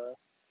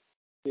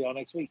see y'all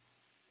next week.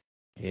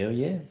 Hell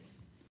yeah.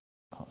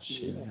 Oh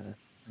shit, yeah.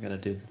 I gotta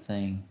do the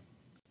thing.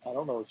 I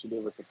don't know what you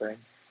did with the thing.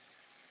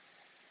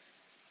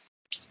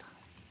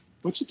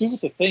 What you do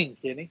with the thing,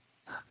 Kenny?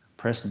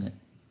 Pressing it.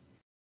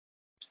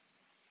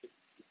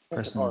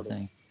 Pressing the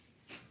thing.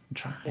 I'm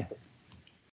trying.